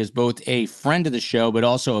Lady is both a friend of the show, but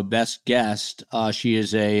also a best guest. She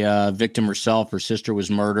is a victim herself. Her sister was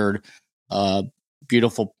murdered.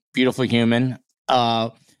 Beautiful, beautiful human.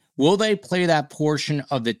 Will they play that portion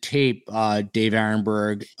of the tape, Dave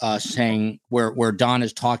Arenberg, saying where Don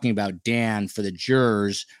is talking about Dan for the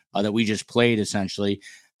jurors that we just played, essentially?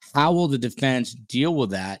 How will the defense deal with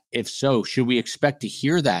that? If so, should we expect to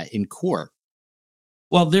hear that in court?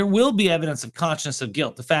 Well, there will be evidence of consciousness of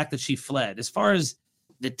guilt, the fact that she fled. As far as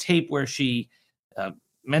the tape where she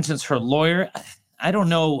mentions her lawyer, I don't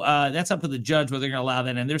know. That's up to the judge whether they're going to allow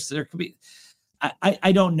that. And there could be,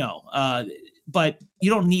 I don't know. But you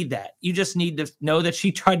don't need that. You just need to know that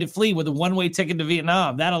she tried to flee with a one-way ticket to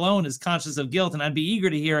Vietnam. That alone is conscious of guilt. And I'd be eager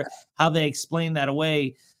to hear how they explain that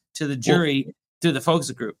away to the jury through the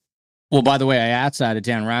focus group. Well, by the way, I asked that to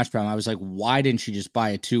Dan Rashbaum. I was like, "Why didn't she just buy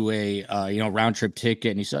a two-way, round trip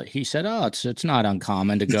ticket?" And he said, "Oh, it's not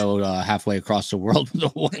uncommon to go halfway across the world with a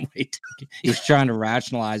one-way ticket." He was trying to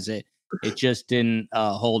rationalize it. It just didn't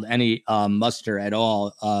hold any muster at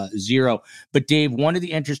all, zero. But Dave, one of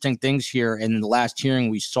the interesting things here, and in the last hearing,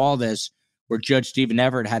 we saw this where Judge Stephen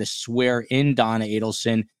Everett had to swear in Donna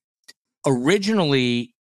Adelson.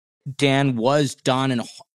 Originally, Dan was Don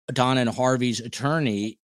and Harvey's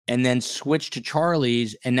attorney, and then switched to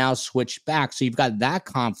Charlie's, and now switched back. So you've got that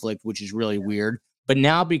conflict, which is really weird. But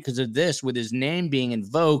now, because of this, with his name being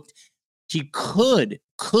invoked, he could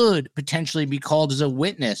potentially be called as a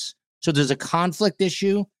witness. So there's a conflict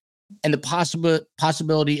issue, and the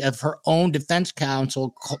possibility of her own defense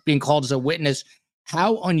counsel being called as a witness.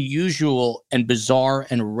 How unusual and bizarre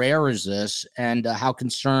and rare is this? And how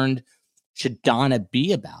concerned should Donna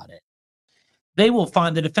be about it? They will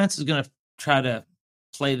find the defense is going to try to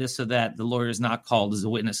play this so that the lawyer is not called as a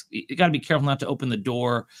witness. You got to be careful not to open the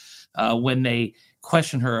door when they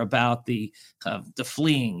question her about the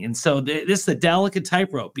fleeing. And so this is a delicate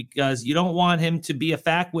tightrope, because you don't want him to be a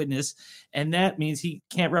fact witness, and that means he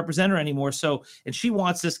can't represent her anymore. So, and she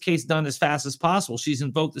wants this case done as fast as possible. She's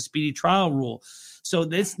invoked the speedy trial rule. So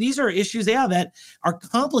these are issues, that are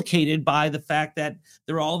complicated by the fact that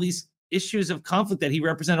there are all these issues of conflict, that he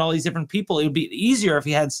represented all these different people. It would be easier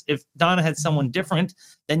if Donna had someone different,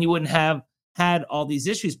 then you wouldn't have had all these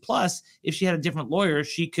issues. Plus, if she had a different lawyer,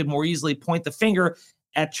 she could more easily point the finger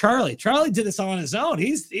at Charlie. Charlie did this all on his own.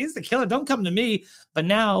 He's the killer. Don't come to me. But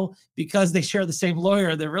now, because they share the same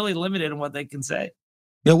lawyer, they're really limited in what they can say.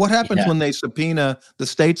 What happens when they the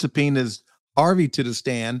state subpoenas Harvey to the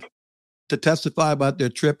stand to testify about their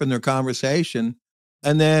trip and their conversation,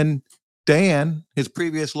 and then Dan, his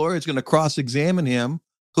previous lawyer, is going to cross-examine him,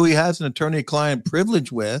 who he has an attorney-client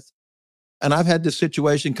privilege with. And I've had this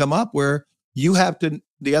situation come up where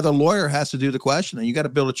the other lawyer has to do the questioning. You got to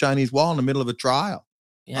build a Chinese wall in the middle of a trial.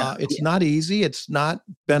 It's not easy. It's not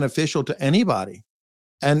beneficial to anybody.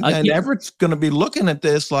 And Everett's going to be looking at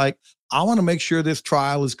this like, I want to make sure this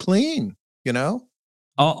trial is clean,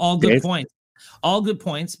 All good points. All good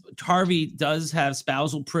points. Harvey does have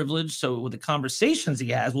spousal privilege, so with the conversations he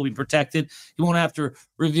has will be protected. He won't have to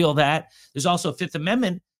reveal that. There's also a Fifth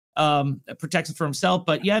Amendment protection for himself.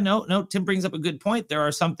 But Tim brings up a good point. There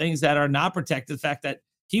are some things that are not protected. The fact that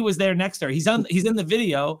he was there next to her, he's in the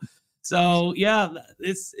video. So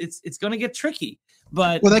it's going to get tricky.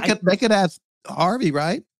 But they could ask Harvey,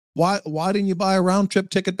 right? Why didn't you buy a round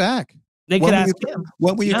trip ticket back? They could ask him.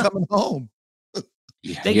 When were you coming home?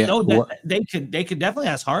 They could definitely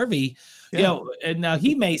ask Harvey, and now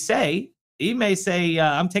he may say,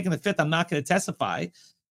 I'm taking the Fifth. I'm not going to testify,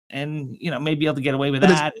 and may be able to get away with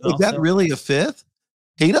that. Is that really a Fifth?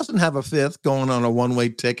 He doesn't have a Fifth going on a one-way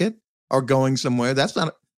ticket or going somewhere. That's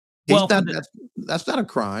not. That's not a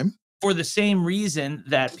crime. For the same reason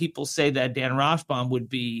that people say that Dan Rashbaum would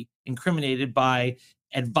be incriminated by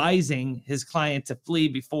advising his client to flee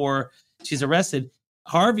before she's arrested.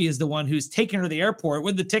 Harvey is the one who's taking her to the airport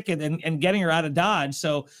with the ticket and getting her out of Dodge.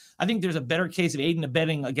 So I think there's a better case of aiding and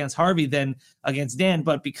abetting against Harvey than against Dan.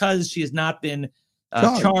 But because she has not been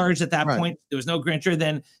charged at that point, there was no grand jury,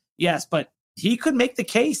 then yes. But he could make the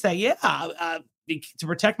case that, to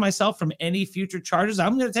protect myself from any future charges,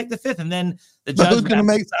 I'm going to take the Fifth. And then the judge.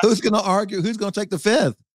 Who's going to argue? Who's going to take the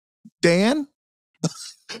Fifth? Dan?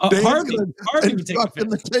 Harvey would take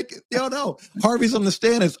the Fifth. No. Harvey's on the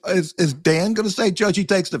stand. Is Dan going to say, Judge, he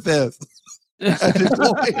takes the Fifth?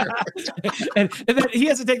 and then he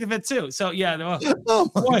has to take the Fifth too. So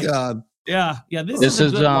oh my God. Yeah. This is a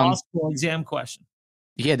good law school exam question.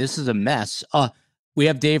 Yeah, this is a mess. We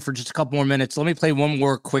have Dave for just a couple more minutes. Let me play one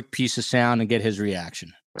more quick piece of sound and get his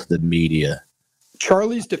reaction. The media.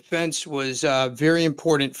 Charlie's defense was very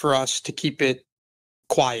important for us to keep it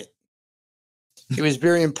quiet. It was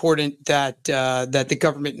very important that the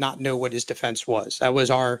government not know what his defense was. That was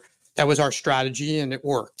our strategy, and it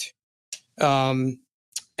worked. And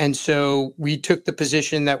so we took the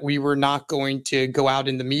position that we were not going to go out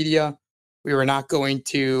in the media. We were not going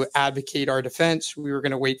to advocate our defense. We were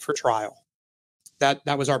going to wait for trial.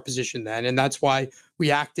 That was our position then, and that's why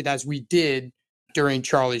we acted as we did during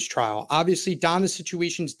Charlie's trial. Obviously, Donna's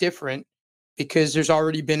situation is different because there's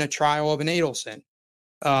already been a trial of an Adelson.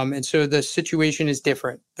 And so the situation is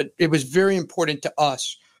different, but it was very important to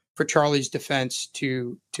us for Charlie's defense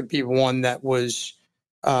to be one that was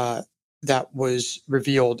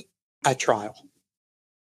revealed at trial.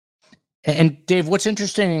 And Dave, what's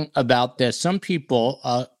interesting about this, some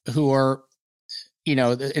people who are,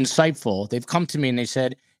 insightful, they've come to me and they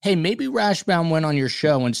said, hey, maybe Rashbaum went on your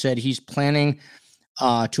show and said he's planning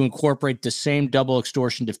to incorporate the same double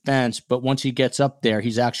extortion defense, but once he gets up there,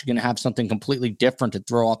 he's actually going to have something completely different to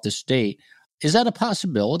throw off the state. Is that a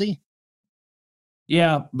possibility?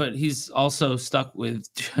 Yeah, but he's also stuck with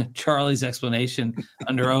Charlie's explanation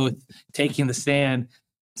under oath, taking the stand.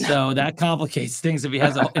 So that complicates things if he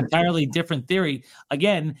has an entirely different theory.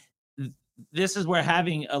 Again, this is where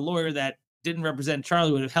having a lawyer that didn't represent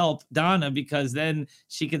Charlie would have helped Donna, because then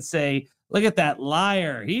she could say, look at that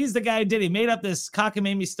liar. He's the guy who did. He made up this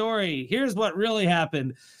cockamamie story. Here's what really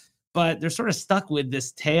happened. But they're sort of stuck with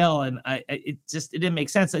this tale, and it didn't make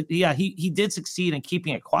sense. Yeah, he did succeed in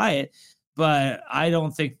keeping it quiet, but I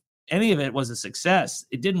don't think any of it was a success.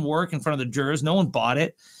 It didn't work in front of the jurors. No one bought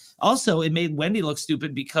it. Also, it made Wendy look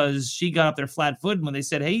stupid because she got up there flat-footed when they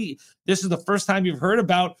said, hey, this is the first time you've heard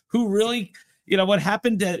about who really, what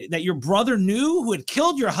happened that your brother knew, who had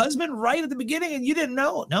killed your husband right at the beginning, and you didn't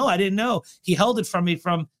know. No, I didn't know. He held it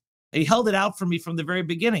out from me from the very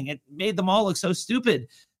beginning. It made them all look so stupid.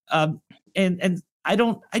 And I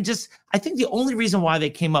think the only reason why they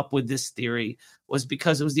came up with this theory was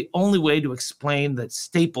because it was the only way to explain the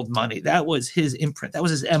stapled money. That was his imprint. That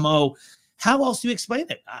was his MO. How else do you explain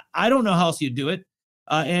it? I don't know how else you do it.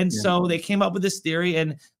 So they came up with this theory.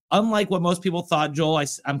 And unlike what most people thought, Joel,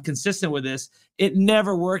 I'm consistent with this. It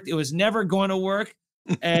never worked. It was never going to work.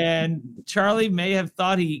 And Charlie may have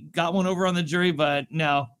thought he got one over on the jury, but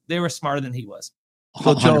no, they were smarter than he was.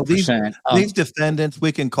 Well, Joe, these defendants,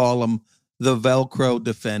 we can call them the Velcro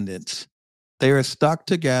defendants. They are stuck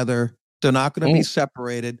together. They're not going to be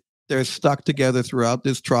separated. They're stuck together throughout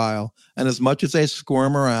this trial. And as much as they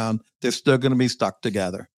squirm around, they're still going to be stuck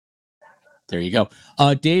together. There you go.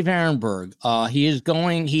 Dave Ehrenberg,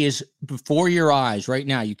 he is before your eyes right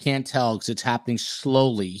now. You can't tell because it's happening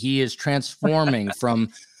slowly. He is transforming from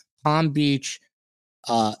Palm Beach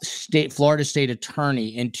Florida state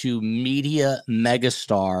attorney into media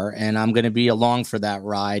megastar, and I'm going to be along for that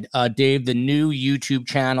ride. Dave, the new YouTube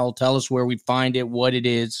channel, tell us where we find it, what it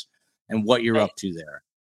is, and what you're up to there.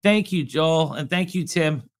 Thank you, Joel, and thank you,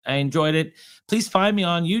 Tim. I enjoyed it. Please find me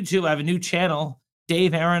on YouTube. I have a new channel,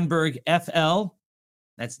 Dave Ehrenberg FL.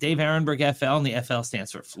 That's Dave Ehrenberg FL, and the FL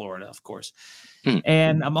stands for Florida, of course.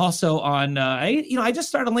 And I'm also on, I just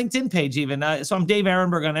started a LinkedIn page even. So I'm Dave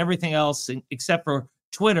Ehrenberg on everything else except for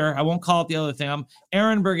Twitter. I won't call it the other thing. I'm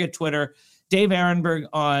Ehrenberg at Twitter, Dave Ehrenberg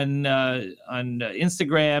on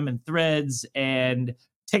Instagram and Threads and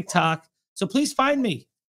TikTok. So please find me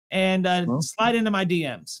and slide into my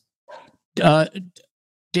DMs.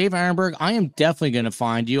 Dave Ehrenberg, I am definitely going to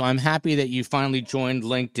find you. I'm happy that you finally joined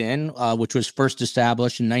LinkedIn, which was first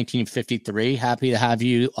established in 1953. Happy to have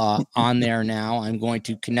you on there now. I'm going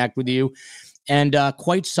to connect with you. And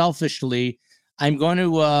quite selfishly, I'm going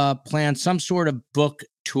to plan some sort of book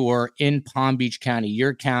tour in Palm Beach County,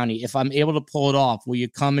 your county. If I'm able to pull it off, will you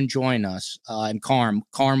come and join us? And Carm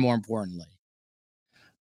more importantly.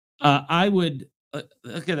 I would.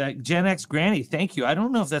 Look at that. Gen X Granny. Thank you. I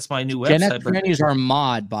don't know if that's my new website. Gen X Granny is our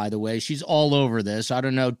mod, by the way. She's all over this. I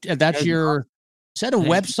don't know. Is that a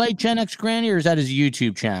website, Gen X Granny, or is that his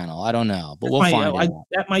YouTube channel? I don't know, but we'll find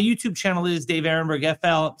out. My YouTube channel is Dave Ehrenberg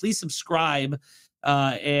FL. Please subscribe.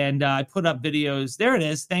 And I put up videos. There it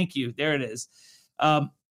is. Thank you. There it is.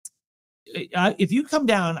 If you come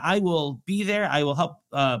down, I will be there. I will help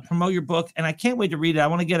promote your book, and I can't wait to read it. I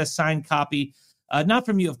want to get a signed copy, not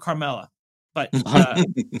from you, of Carmela. But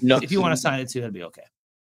no, if you want to sign it too, it'll be okay.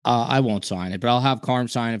 I won't sign it, but I'll have Carm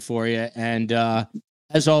sign it for you. And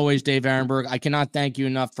as always, Dave Ehrenberg, I cannot thank you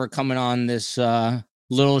enough for coming on this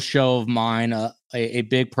little show of mine. A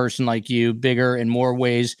big person like you, bigger in more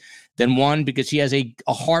ways than one, because he has a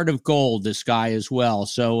heart of gold, this guy as well.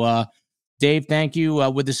 So, Dave, thank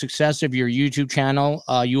you. With the success of your YouTube channel,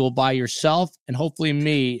 you will buy yourself and hopefully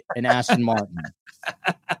me an Aston Martin.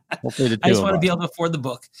 Hopefully the two I just want to us. be able to afford the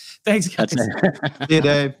book. Thanks, guys. Hey,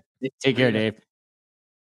 Dave. Take care, Dave.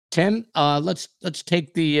 Tim, let's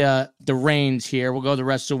take the reins here. We'll go the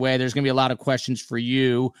rest of the way. There's going to be a lot of questions for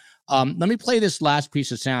you. Let me play this last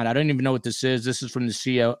piece of sound. I don't even know what this is. This is from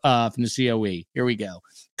the COE. Here we go.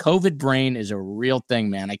 COVID brain is a real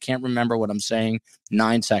thing, man. I can't remember what I'm saying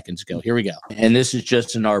 9 seconds ago. Here we go. And this is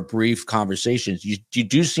just in our brief conversations. You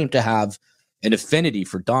do seem to have an affinity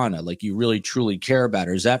for Donna, like you really truly care about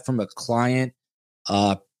her. Is that from a client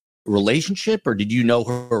relationship, or did you know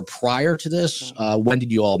her prior to this? When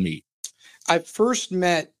did you all meet? I first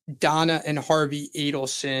met Donna and Harvey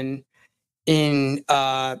Adelson in,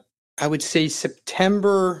 I would say,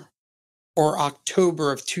 September or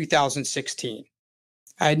October of 2016.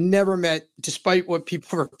 I had never met, despite what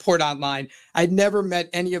people report online, I'd never met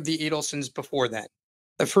any of the Adelsons before then.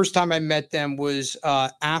 The first time I met them was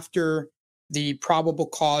after the probable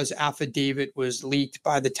cause affidavit was leaked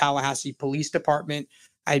by the Tallahassee Police Department.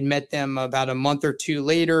 I'd met them about a month or two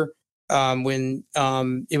later when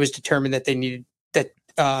it was determined that they needed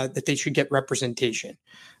that they should get representation.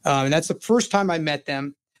 And that's the first time I met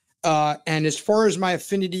them. And as far as my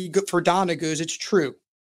affinity for Donna goes, it's true.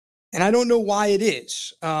 And I don't know why it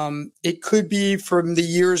is. It could be from the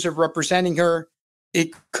years of representing her.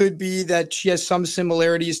 It could be that she has some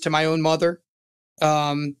similarities to my own mother.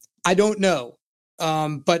 I don't know.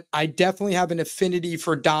 But I definitely have an affinity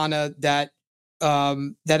for Donna that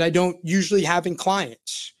I don't usually have in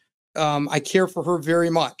clients. I care for her very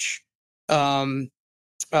much. But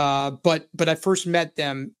I first met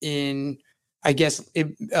them in, I guess,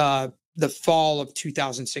 the fall of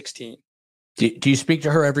 2016. Do you speak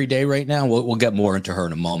to her every day right now? We'll get more into her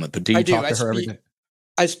in a moment, but do you talk to her every day?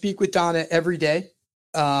 I speak with Donna every day.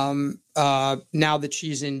 Now that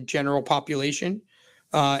she's in general population,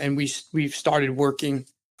 and we've started working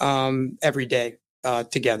every day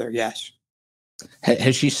together. Yes.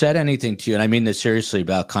 Has she said anything to you? And I mean this seriously,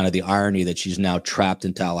 about kind of the irony that she's now trapped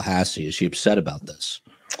in Tallahassee. Is she upset about this?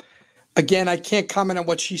 Again, I can't comment on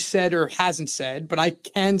what she said or hasn't said, but I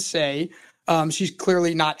can say she's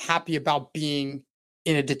clearly not happy about being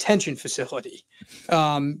in a detention facility.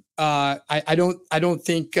 I don't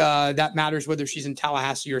think that matters whether she's in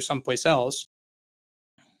Tallahassee or someplace else.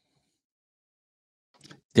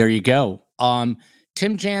 There you go.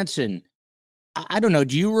 Tim Jansen, I don't know.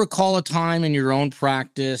 Do you recall a time in your own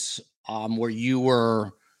practice where you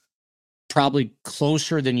were probably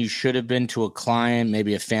closer than you should have been to a client,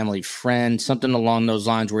 maybe a family friend, something along those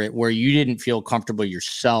lines, where you didn't feel comfortable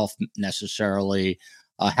yourself necessarily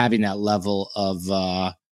having that level of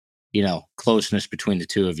closeness between the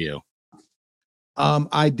two of you?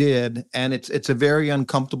 I did, and it's a very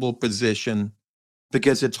uncomfortable position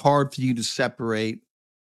because it's hard for you to separate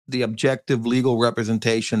the objective legal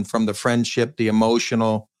representation from the friendship, the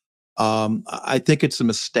emotional. I think it's a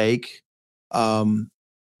mistake. When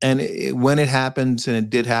it happens, and it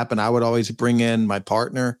did happen, I would always bring in my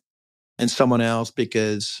partner and someone else,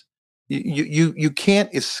 because you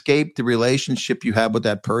can't escape the relationship you have with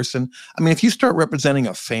that person. I mean, if you start representing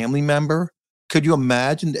a family member, could you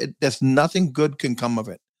imagine? There's nothing good can come of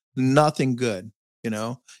it. Nothing good.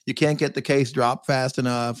 You can't get the case dropped fast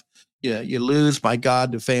enough. You lose. My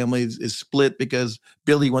God, the family is split because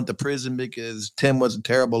Billy went to prison because Tim was a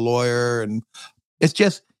terrible lawyer. And it's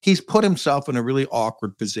just, he's put himself in a really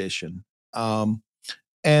awkward position. And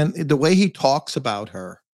the way he talks about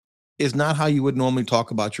her is not how you would normally talk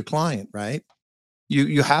about your client, right?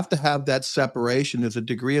 You have to have that separation. There's a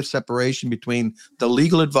degree of separation between the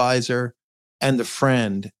legal advisor and the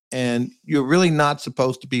friend. And you're really not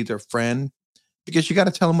supposed to be their friend, because you got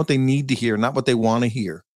to tell them what they need to hear, not what they want to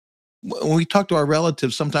hear. When we talk to our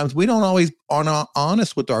relatives, sometimes we don't always are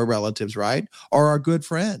honest with our relatives, right? Or our good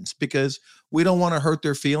friends, because we don't want to hurt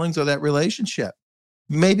their feelings or that relationship.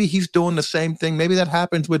 Maybe he's doing the same thing. Maybe that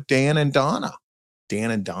happens with Dan and Donna. Dan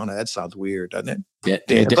and Donna, that sounds weird, doesn't it? Yeah,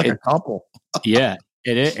 it's like a couple. Yeah,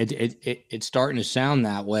 it's starting to sound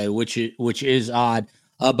that way, which is odd.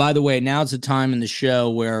 By the way, now's the time in the show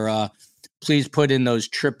where please put in those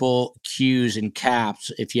triple Qs in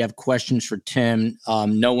caps if you have questions for Tim.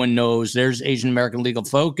 No one knows. There's Asian American Legal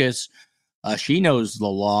Focus. She knows the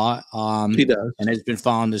law. She does. And has been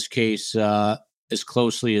following this case as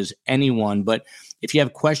closely as anyone. But if you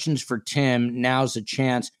have questions for Tim, now's the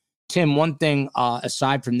chance. Tim, one thing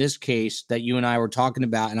aside from this case that you and I were talking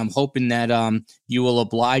about, and I'm hoping that you will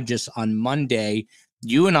oblige us on Monday,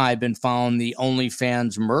 you and I have been following the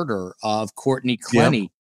OnlyFans murder of Courtney Clenny. Yep.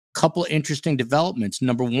 Couple interesting developments.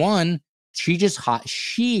 Number one, she just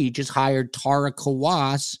hired Tara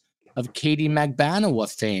Kawas of Katie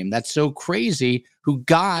Magbanawa fame. That's so crazy. Who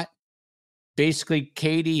got basically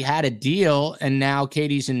Katie had a deal, and now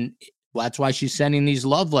Katie's in. Well, that's why she's sending these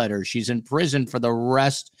love letters. She's in prison for the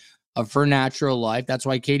rest of her natural life. That's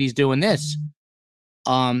why Katie's doing this.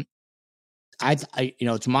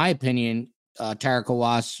 It's my opinion. Tara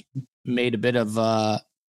Kawas made a bit of a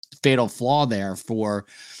fatal flaw there for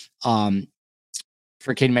Katie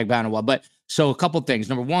Magbanawa. But so a couple things.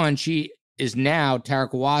 Number one, Tara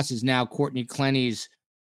Kawas is now Courtney Clenny's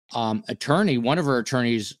attorney, one of her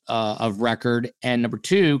attorneys of record. And number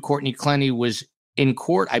two, Courtney Clenny was in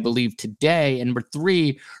court, I believe, today. And number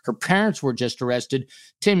three, her parents were just arrested.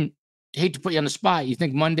 Tim, hate to put you on the spot. You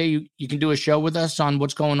think Monday you can do a show with us on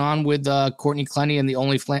what's going on with Courtney Clenny and the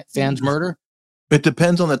OnlyFans murder? It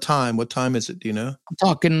depends on the time. What time is it? Do you know? I'm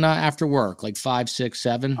talking after work, like 5, 6,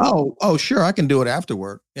 7. Oh, sure. I can do it after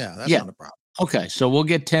work. Yeah, that's not a problem. Okay, so we'll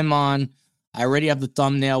get Tim on. I already have the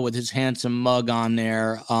thumbnail with his handsome mug on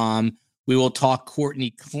there. We will talk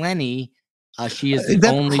Courtney Clenny. She is the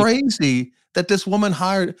only. Crazy that this woman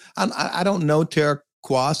hired. I don't know Tara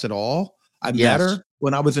Kawas at all. I met her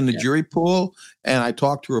when I was in the jury pool, and I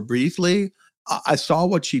talked to her briefly. I saw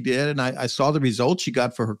what she did, and I saw the results she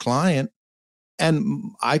got for her client.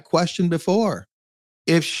 And I questioned before,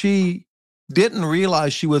 if she didn't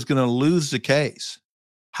realize she was going to lose the case,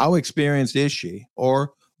 how experienced is she?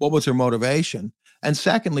 Or what was her motivation? And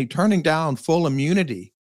secondly, turning down full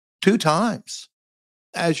immunity 2 times.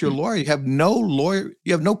 As your lawyer, you have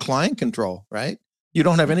no client control, right? You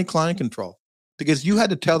don't have any client control because you had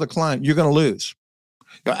to tell the client you're going to lose.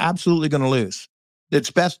 You're absolutely going to lose.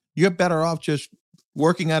 It's best. You're better off just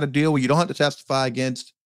working out a deal where you don't have to testify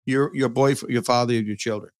against your boyfriend, your father, or your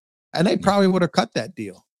children. And they probably would have cut that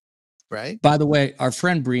deal, right? By the way, our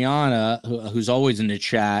friend Brianna, who's always in the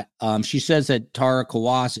chat, she says that Tara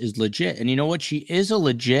Kawas is legit. And you know what? She is a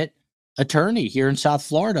legit attorney here in South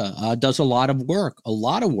Florida, does a lot of work.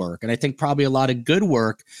 And I think probably a lot of good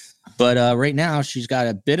work. But right now she's got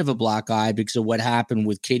a bit of a black eye because of what happened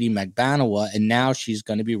with Katie Magbanawa. And now she's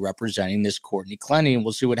going to be representing this Courtney Clenny, and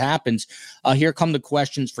we'll see what happens. Here come the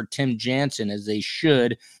questions for Tim Jansen, as they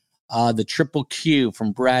should. The triple Q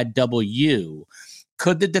from Brad W.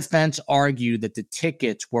 Could the defense argue that the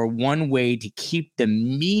tickets were one way to keep the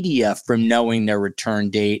media from knowing their return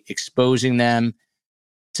date, exposing them?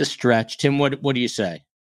 It's a stretch. Tim, what do you say?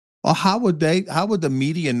 Well, how would the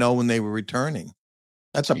media know when they were returning?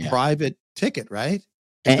 That's a private ticket, right?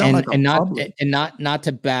 Not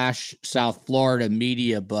to bash South Florida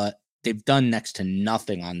media, but they've done next to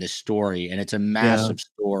nothing on this story, and it's a massive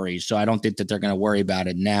story. So I don't think that they're going to worry about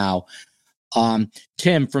it now.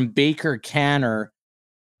 Tim from Baker Canner,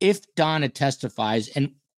 if Donna testifies,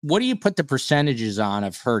 and what do you put the percentages on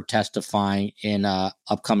of her testifying in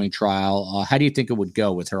upcoming trial? How do you think it would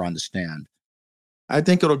go with her on the stand? I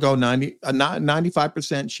think it'll go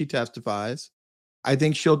 95% she testifies. I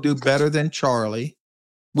think she'll do better than Charlie.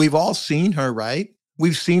 We've all seen her, right?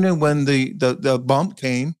 We've seen her when the bump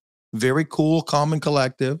came. Very cool, calm, and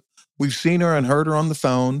collective. We've seen her and heard her on the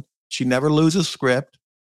phone. She never loses script.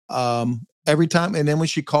 Every time, and then when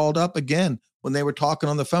she called up again, when they were talking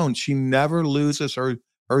on the phone, she never loses her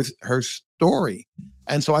story.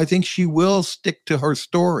 And so I think she will stick to her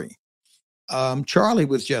story. Charlie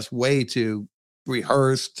was just way too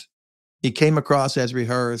rehearsed. He came across as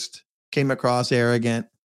rehearsed, came across arrogant.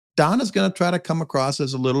 Donna's going to try to come across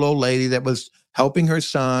as a little old lady that was helping her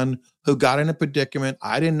son who got in a predicament.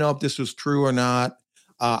 I didn't know if this was true or not.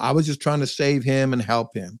 I was just trying to save him and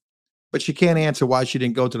help him. But she can't answer why she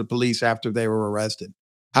didn't go to the police after they were arrested.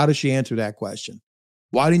 How does she answer that question?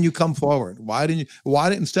 Why didn't you come forward?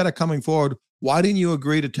 Instead of coming forward, why didn't you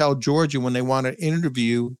agree to tell Georgia when they wanted to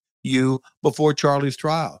interview you before Charlie's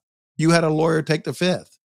trial? You had a lawyer take the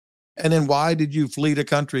fifth. And then why did you flee the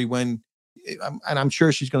country when, and I'm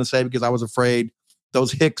sure she's going to say, because I was afraid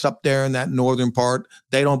those hicks up there in that northern part,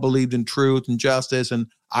 they don't believe in truth and justice. And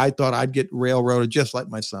I thought I'd get railroaded just like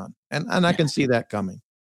my son. And I can see that coming.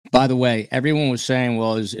 By the way, everyone was saying,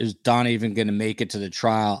 well, is Donna even going to make it to the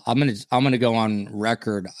trial? I'm going to go on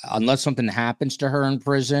record. Unless something happens to her in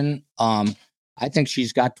prison, I think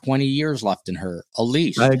she's got 20 years left in her, at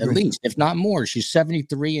least, if not more. She's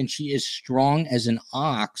 73 and she is strong as an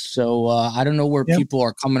ox. So I don't know where people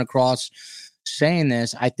are coming across saying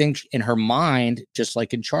this. I think in her mind, just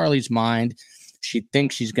like in Charlie's mind, she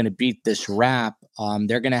thinks she's going to beat this rap.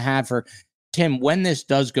 They're going to have her. Tim, when this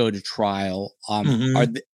does go to trial,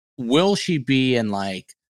 will she be in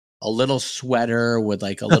like a little sweater with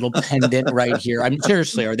like a little pendant right here? I mean,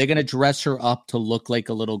 seriously, are they going to dress her up to look like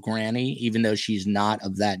a little granny, even though she's not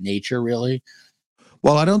of that nature, really?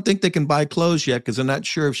 Well, I don't think they can buy clothes yet because they're not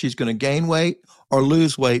sure if she's going to gain weight or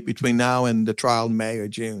lose weight between now and the trial in May or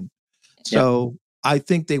June. So I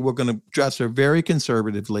think they were going to dress her very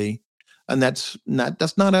conservatively, and that's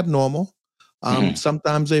not abnormal.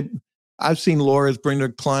 Sometimes I've seen lawyers bring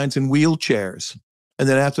their clients in wheelchairs. And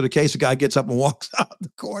then after the case, the guy gets up and walks out of the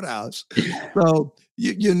courthouse. So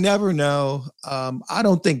you never know. I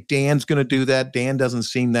don't think Dan's going to do that. Dan doesn't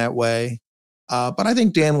seem that way. But I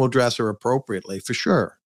think Dan will dress her appropriately for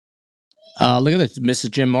sure. Look at this.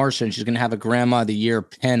 Mrs. Jim Morrison. She's going to have a Grandma of the Year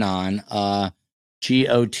pin on.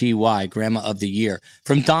 GOTY, Grandma of the Year.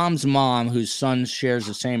 From Dom's mom, whose son shares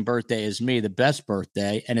the same birthday as me, the best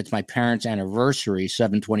birthday. And it's my parents' anniversary,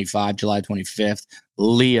 7/25, July 25th,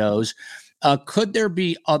 Leo's. Could there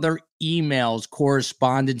be other emails,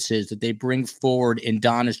 correspondences that they bring forward in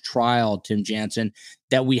Donna's trial, Tim Jansen,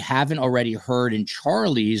 that we haven't already heard in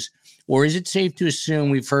Charlie's? Or is it safe to assume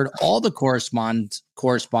we've heard all the correspondences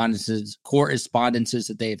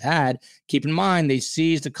that they've had? Keep in mind, they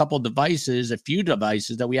seized a few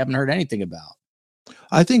devices that we haven't heard anything about.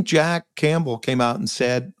 I think Jack Campbell came out and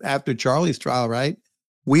said after Charlie's trial, right?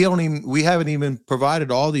 We haven't even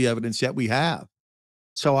provided all the evidence yet we have.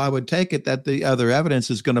 So I would take it that the other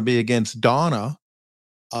evidence is going to be against Donna.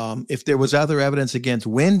 If there was other evidence against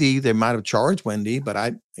Wendy, they might have charged Wendy,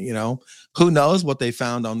 but who knows what they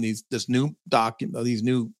found on these new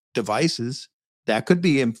devices. That could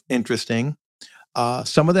be interesting.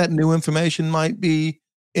 Some of that new information might be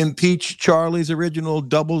impeach Charlie's original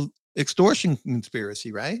double extortion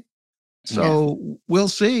conspiracy, right? So we'll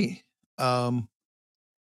see. Look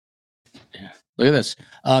at this.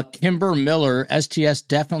 Kimber Miller, STS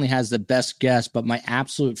definitely has the best guess, but my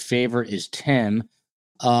absolute favorite is Tim.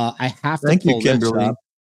 I have to pull this up.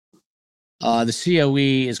 The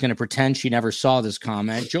COE is going to pretend she never saw this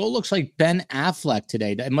comment. Joel looks like Ben Affleck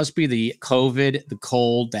today. It must be the COVID, the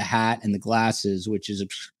cold, the hat, and the glasses, which is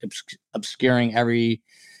obscuring every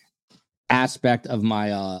aspect of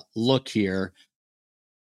my look here.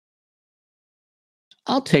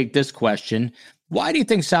 I'll take this question. Why do you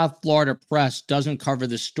think South Florida press doesn't cover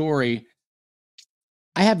the story?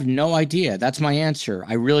 I have no idea. That's my answer.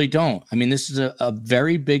 I really don't. I mean, this is a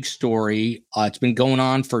very big story. It's been going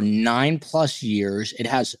on for 9+ years. It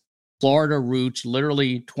has Florida roots.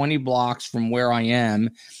 Literally 20 blocks from where I am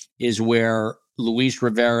is where Luis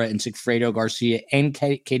Rivera and Sigfredo Garcia and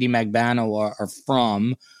Katie Magbano are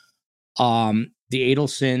from. The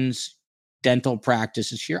Adelsons' dental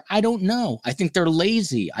practice is here. I don't know. I think they're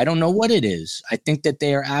lazy. I don't know what it is. I think that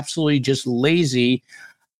they are absolutely just lazy.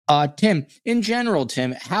 Tim, in general,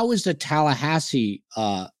 how is the Tallahassee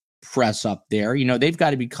press up there? They've got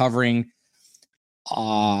to be covering,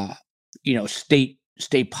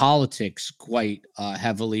 state politics quite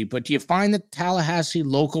heavily. But do you find that Tallahassee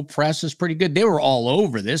local press is pretty good? They were all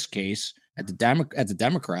over this case at the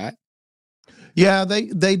Democrat. Yeah,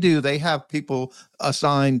 they do. They have people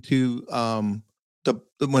assigned to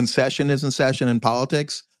when session is in session in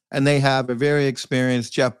politics, and they have a very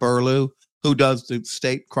experienced Jeff Burlew, who does the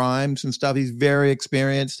state crimes and stuff. He's very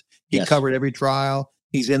experienced. He covered every trial.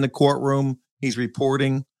 He's in the courtroom. He's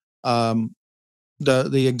reporting. The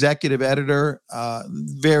executive editor,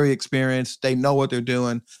 very experienced. They know what they're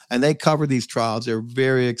doing, and they cover these trials. They're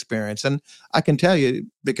very experienced. And I can tell you,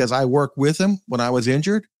 because I worked with them when I was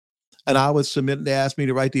injured, and I was submitted. They asked me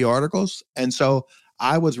to write the articles. And so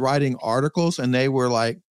I was writing articles, and they were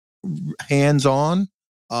like hands-on.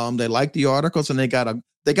 They liked the articles, and they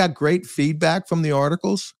got great feedback from the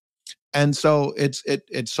articles, and so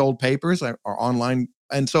it sold papers or online,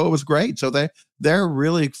 and so it was great. So they're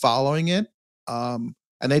really following it, and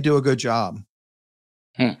they do a good job.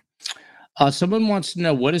 Someone wants to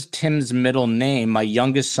know, what is Tim's middle name? My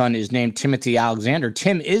youngest son is named Timothy Alexander.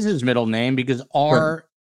 Tim is his middle name because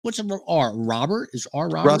what's R? Robert is R.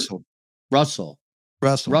 Robert? Russell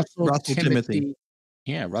Timothy.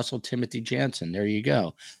 Yeah, Russell Timothy Jansen. There you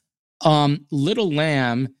go. Little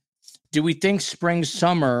Lamb, do we think spring,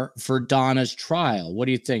 summer for Donna's trial? What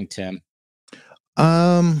do you think, Tim?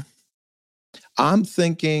 I'm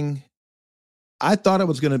thinking, I thought it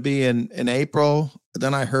was going to be in April.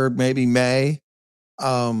 Then I heard maybe May.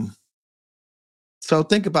 So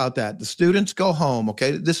think about that. The students go home.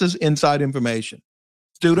 Okay. This is inside information.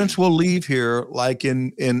 Students will leave here like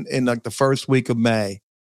in like the first week of May.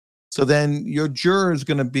 So then your juror is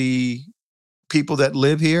going to be people that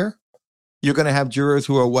live here. You're going to have jurors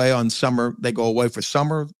who are away on summer. They go away for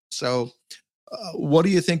summer. So what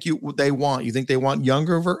do you think they want? You think they want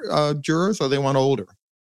younger jurors or they want older?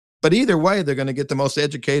 But either way, they're going to get the most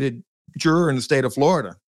educated juror in the state of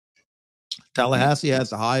Florida. Tallahassee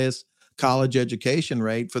has the highest college education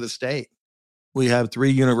rate for the state. We have 3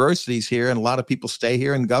 universities here, and a lot of people stay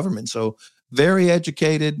here in government. So very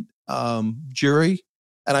educated jury.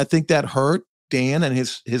 And I think that hurt Dan and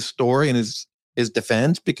his story and his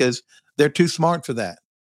defense, because they're too smart for that.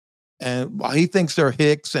 And while he thinks they're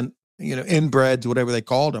hicks and, inbreds, whatever they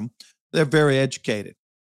called them, they're very educated.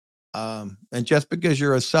 And just because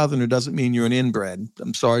you're a Southerner doesn't mean you're an inbred.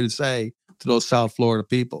 I'm sorry to say to those South Florida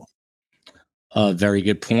people. Very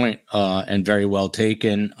good point, and very well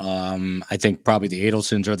taken. I think probably the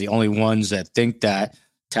Adelsons are the only ones that think that.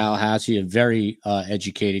 Tallahassee, a very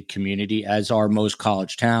educated community, as are most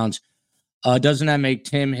college towns. Doesn't that make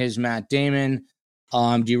Tim his Matt Damon?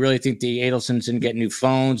 Do you really think the Adelsons didn't get new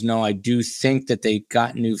phones? No, I do think that they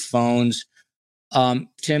got new phones.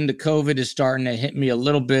 Tim, the COVID is starting to hit me a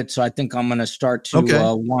little bit, so I think I'm going to start to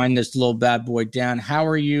wind this little bad boy down. How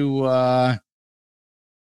are you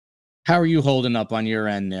holding up on your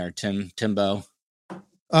end there, Timbo?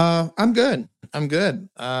 I'm good.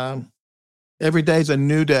 Every day's a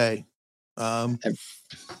new day.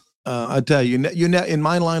 I tell you, in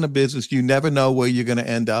my line of business, you never know where you're going to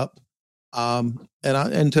end up.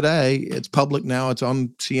 And today it's public now. It's on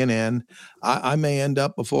CNN. I may end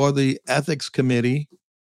up before the ethics committee,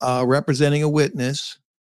 representing a witness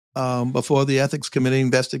before the ethics committee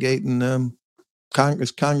investigating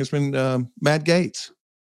Congressman Matt Gaetz.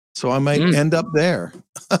 So I might end up there.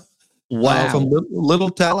 Wow. From little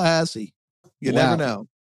Tallahassee. You never know.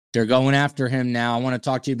 They're going after him now. I want to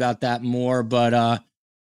talk to you about that more, but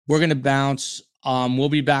we're going to bounce. We'll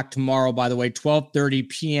be back tomorrow, by the way, 12:30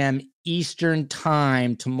 p.m. Eastern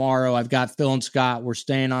time tomorrow. I've got Phil and Scott. We're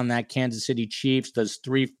staying on that Kansas City Chiefs. Those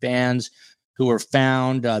 3 fans who were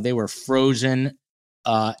found, they were frozen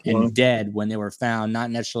and dead when they were found,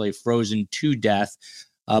 not necessarily frozen to death,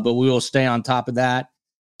 but we will stay on top of that.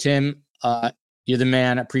 Tim, you're the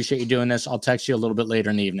man. I appreciate you doing this. I'll text you a little bit later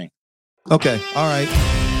in the evening. Okay. All right.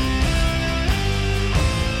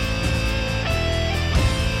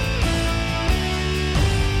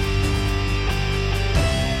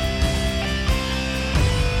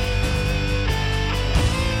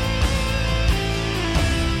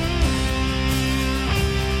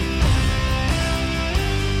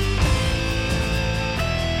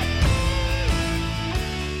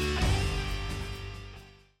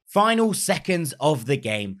 Final seconds of the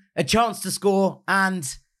game, a chance to score,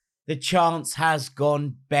 and the chance has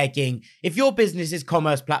gone begging. If your business's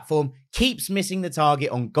commerce platform keeps missing the target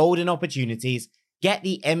on golden opportunities, get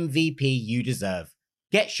the MVP you deserve.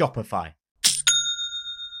 Get Shopify.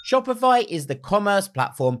 Shopify is the commerce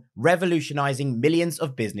platform revolutionizing millions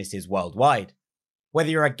of businesses worldwide. Whether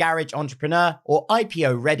you're a garage entrepreneur or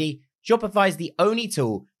IPO ready, Shopify is the only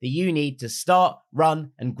tool that you need to start,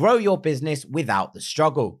 run, and grow your business without the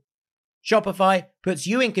struggle. Shopify puts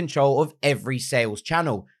you in control of every sales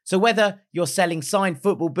channel. So whether you're selling signed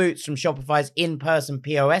football boots from Shopify's in-person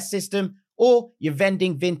POS system, or you're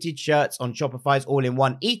vending vintage shirts on Shopify's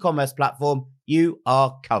all-in-one e-commerce platform, you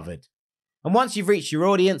are covered. And once you've reached your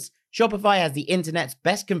audience, Shopify has the internet's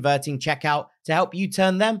best converting checkout to help you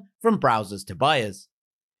turn them from browsers to buyers.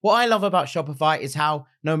 What I love about Shopify is how,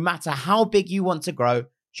 no matter how big you want to grow,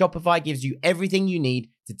 Shopify gives you everything you need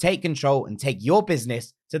to take control and take your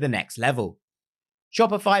business to the next level.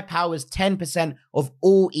 Shopify powers 10% of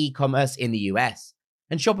all e-commerce in the US.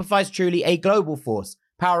 And Shopify is truly a global force,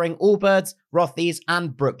 powering Allbirds, Rothy's, and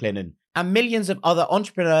Brooklinen, and millions of other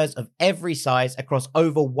entrepreneurs of every size across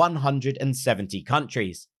over 170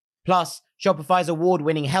 countries. Plus, Shopify's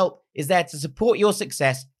award-winning help is there to support your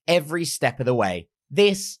success every step of the way.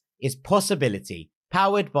 This is Possibility,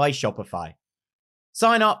 powered by Shopify.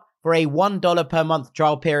 Sign up for a $1 per month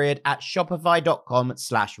trial period at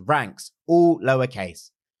shopify.com/ranks, all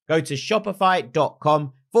lowercase. Go to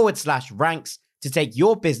shopify.com/ranks to take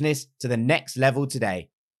your business to the next level today.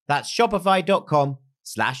 That's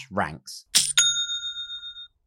shopify.com/ranks.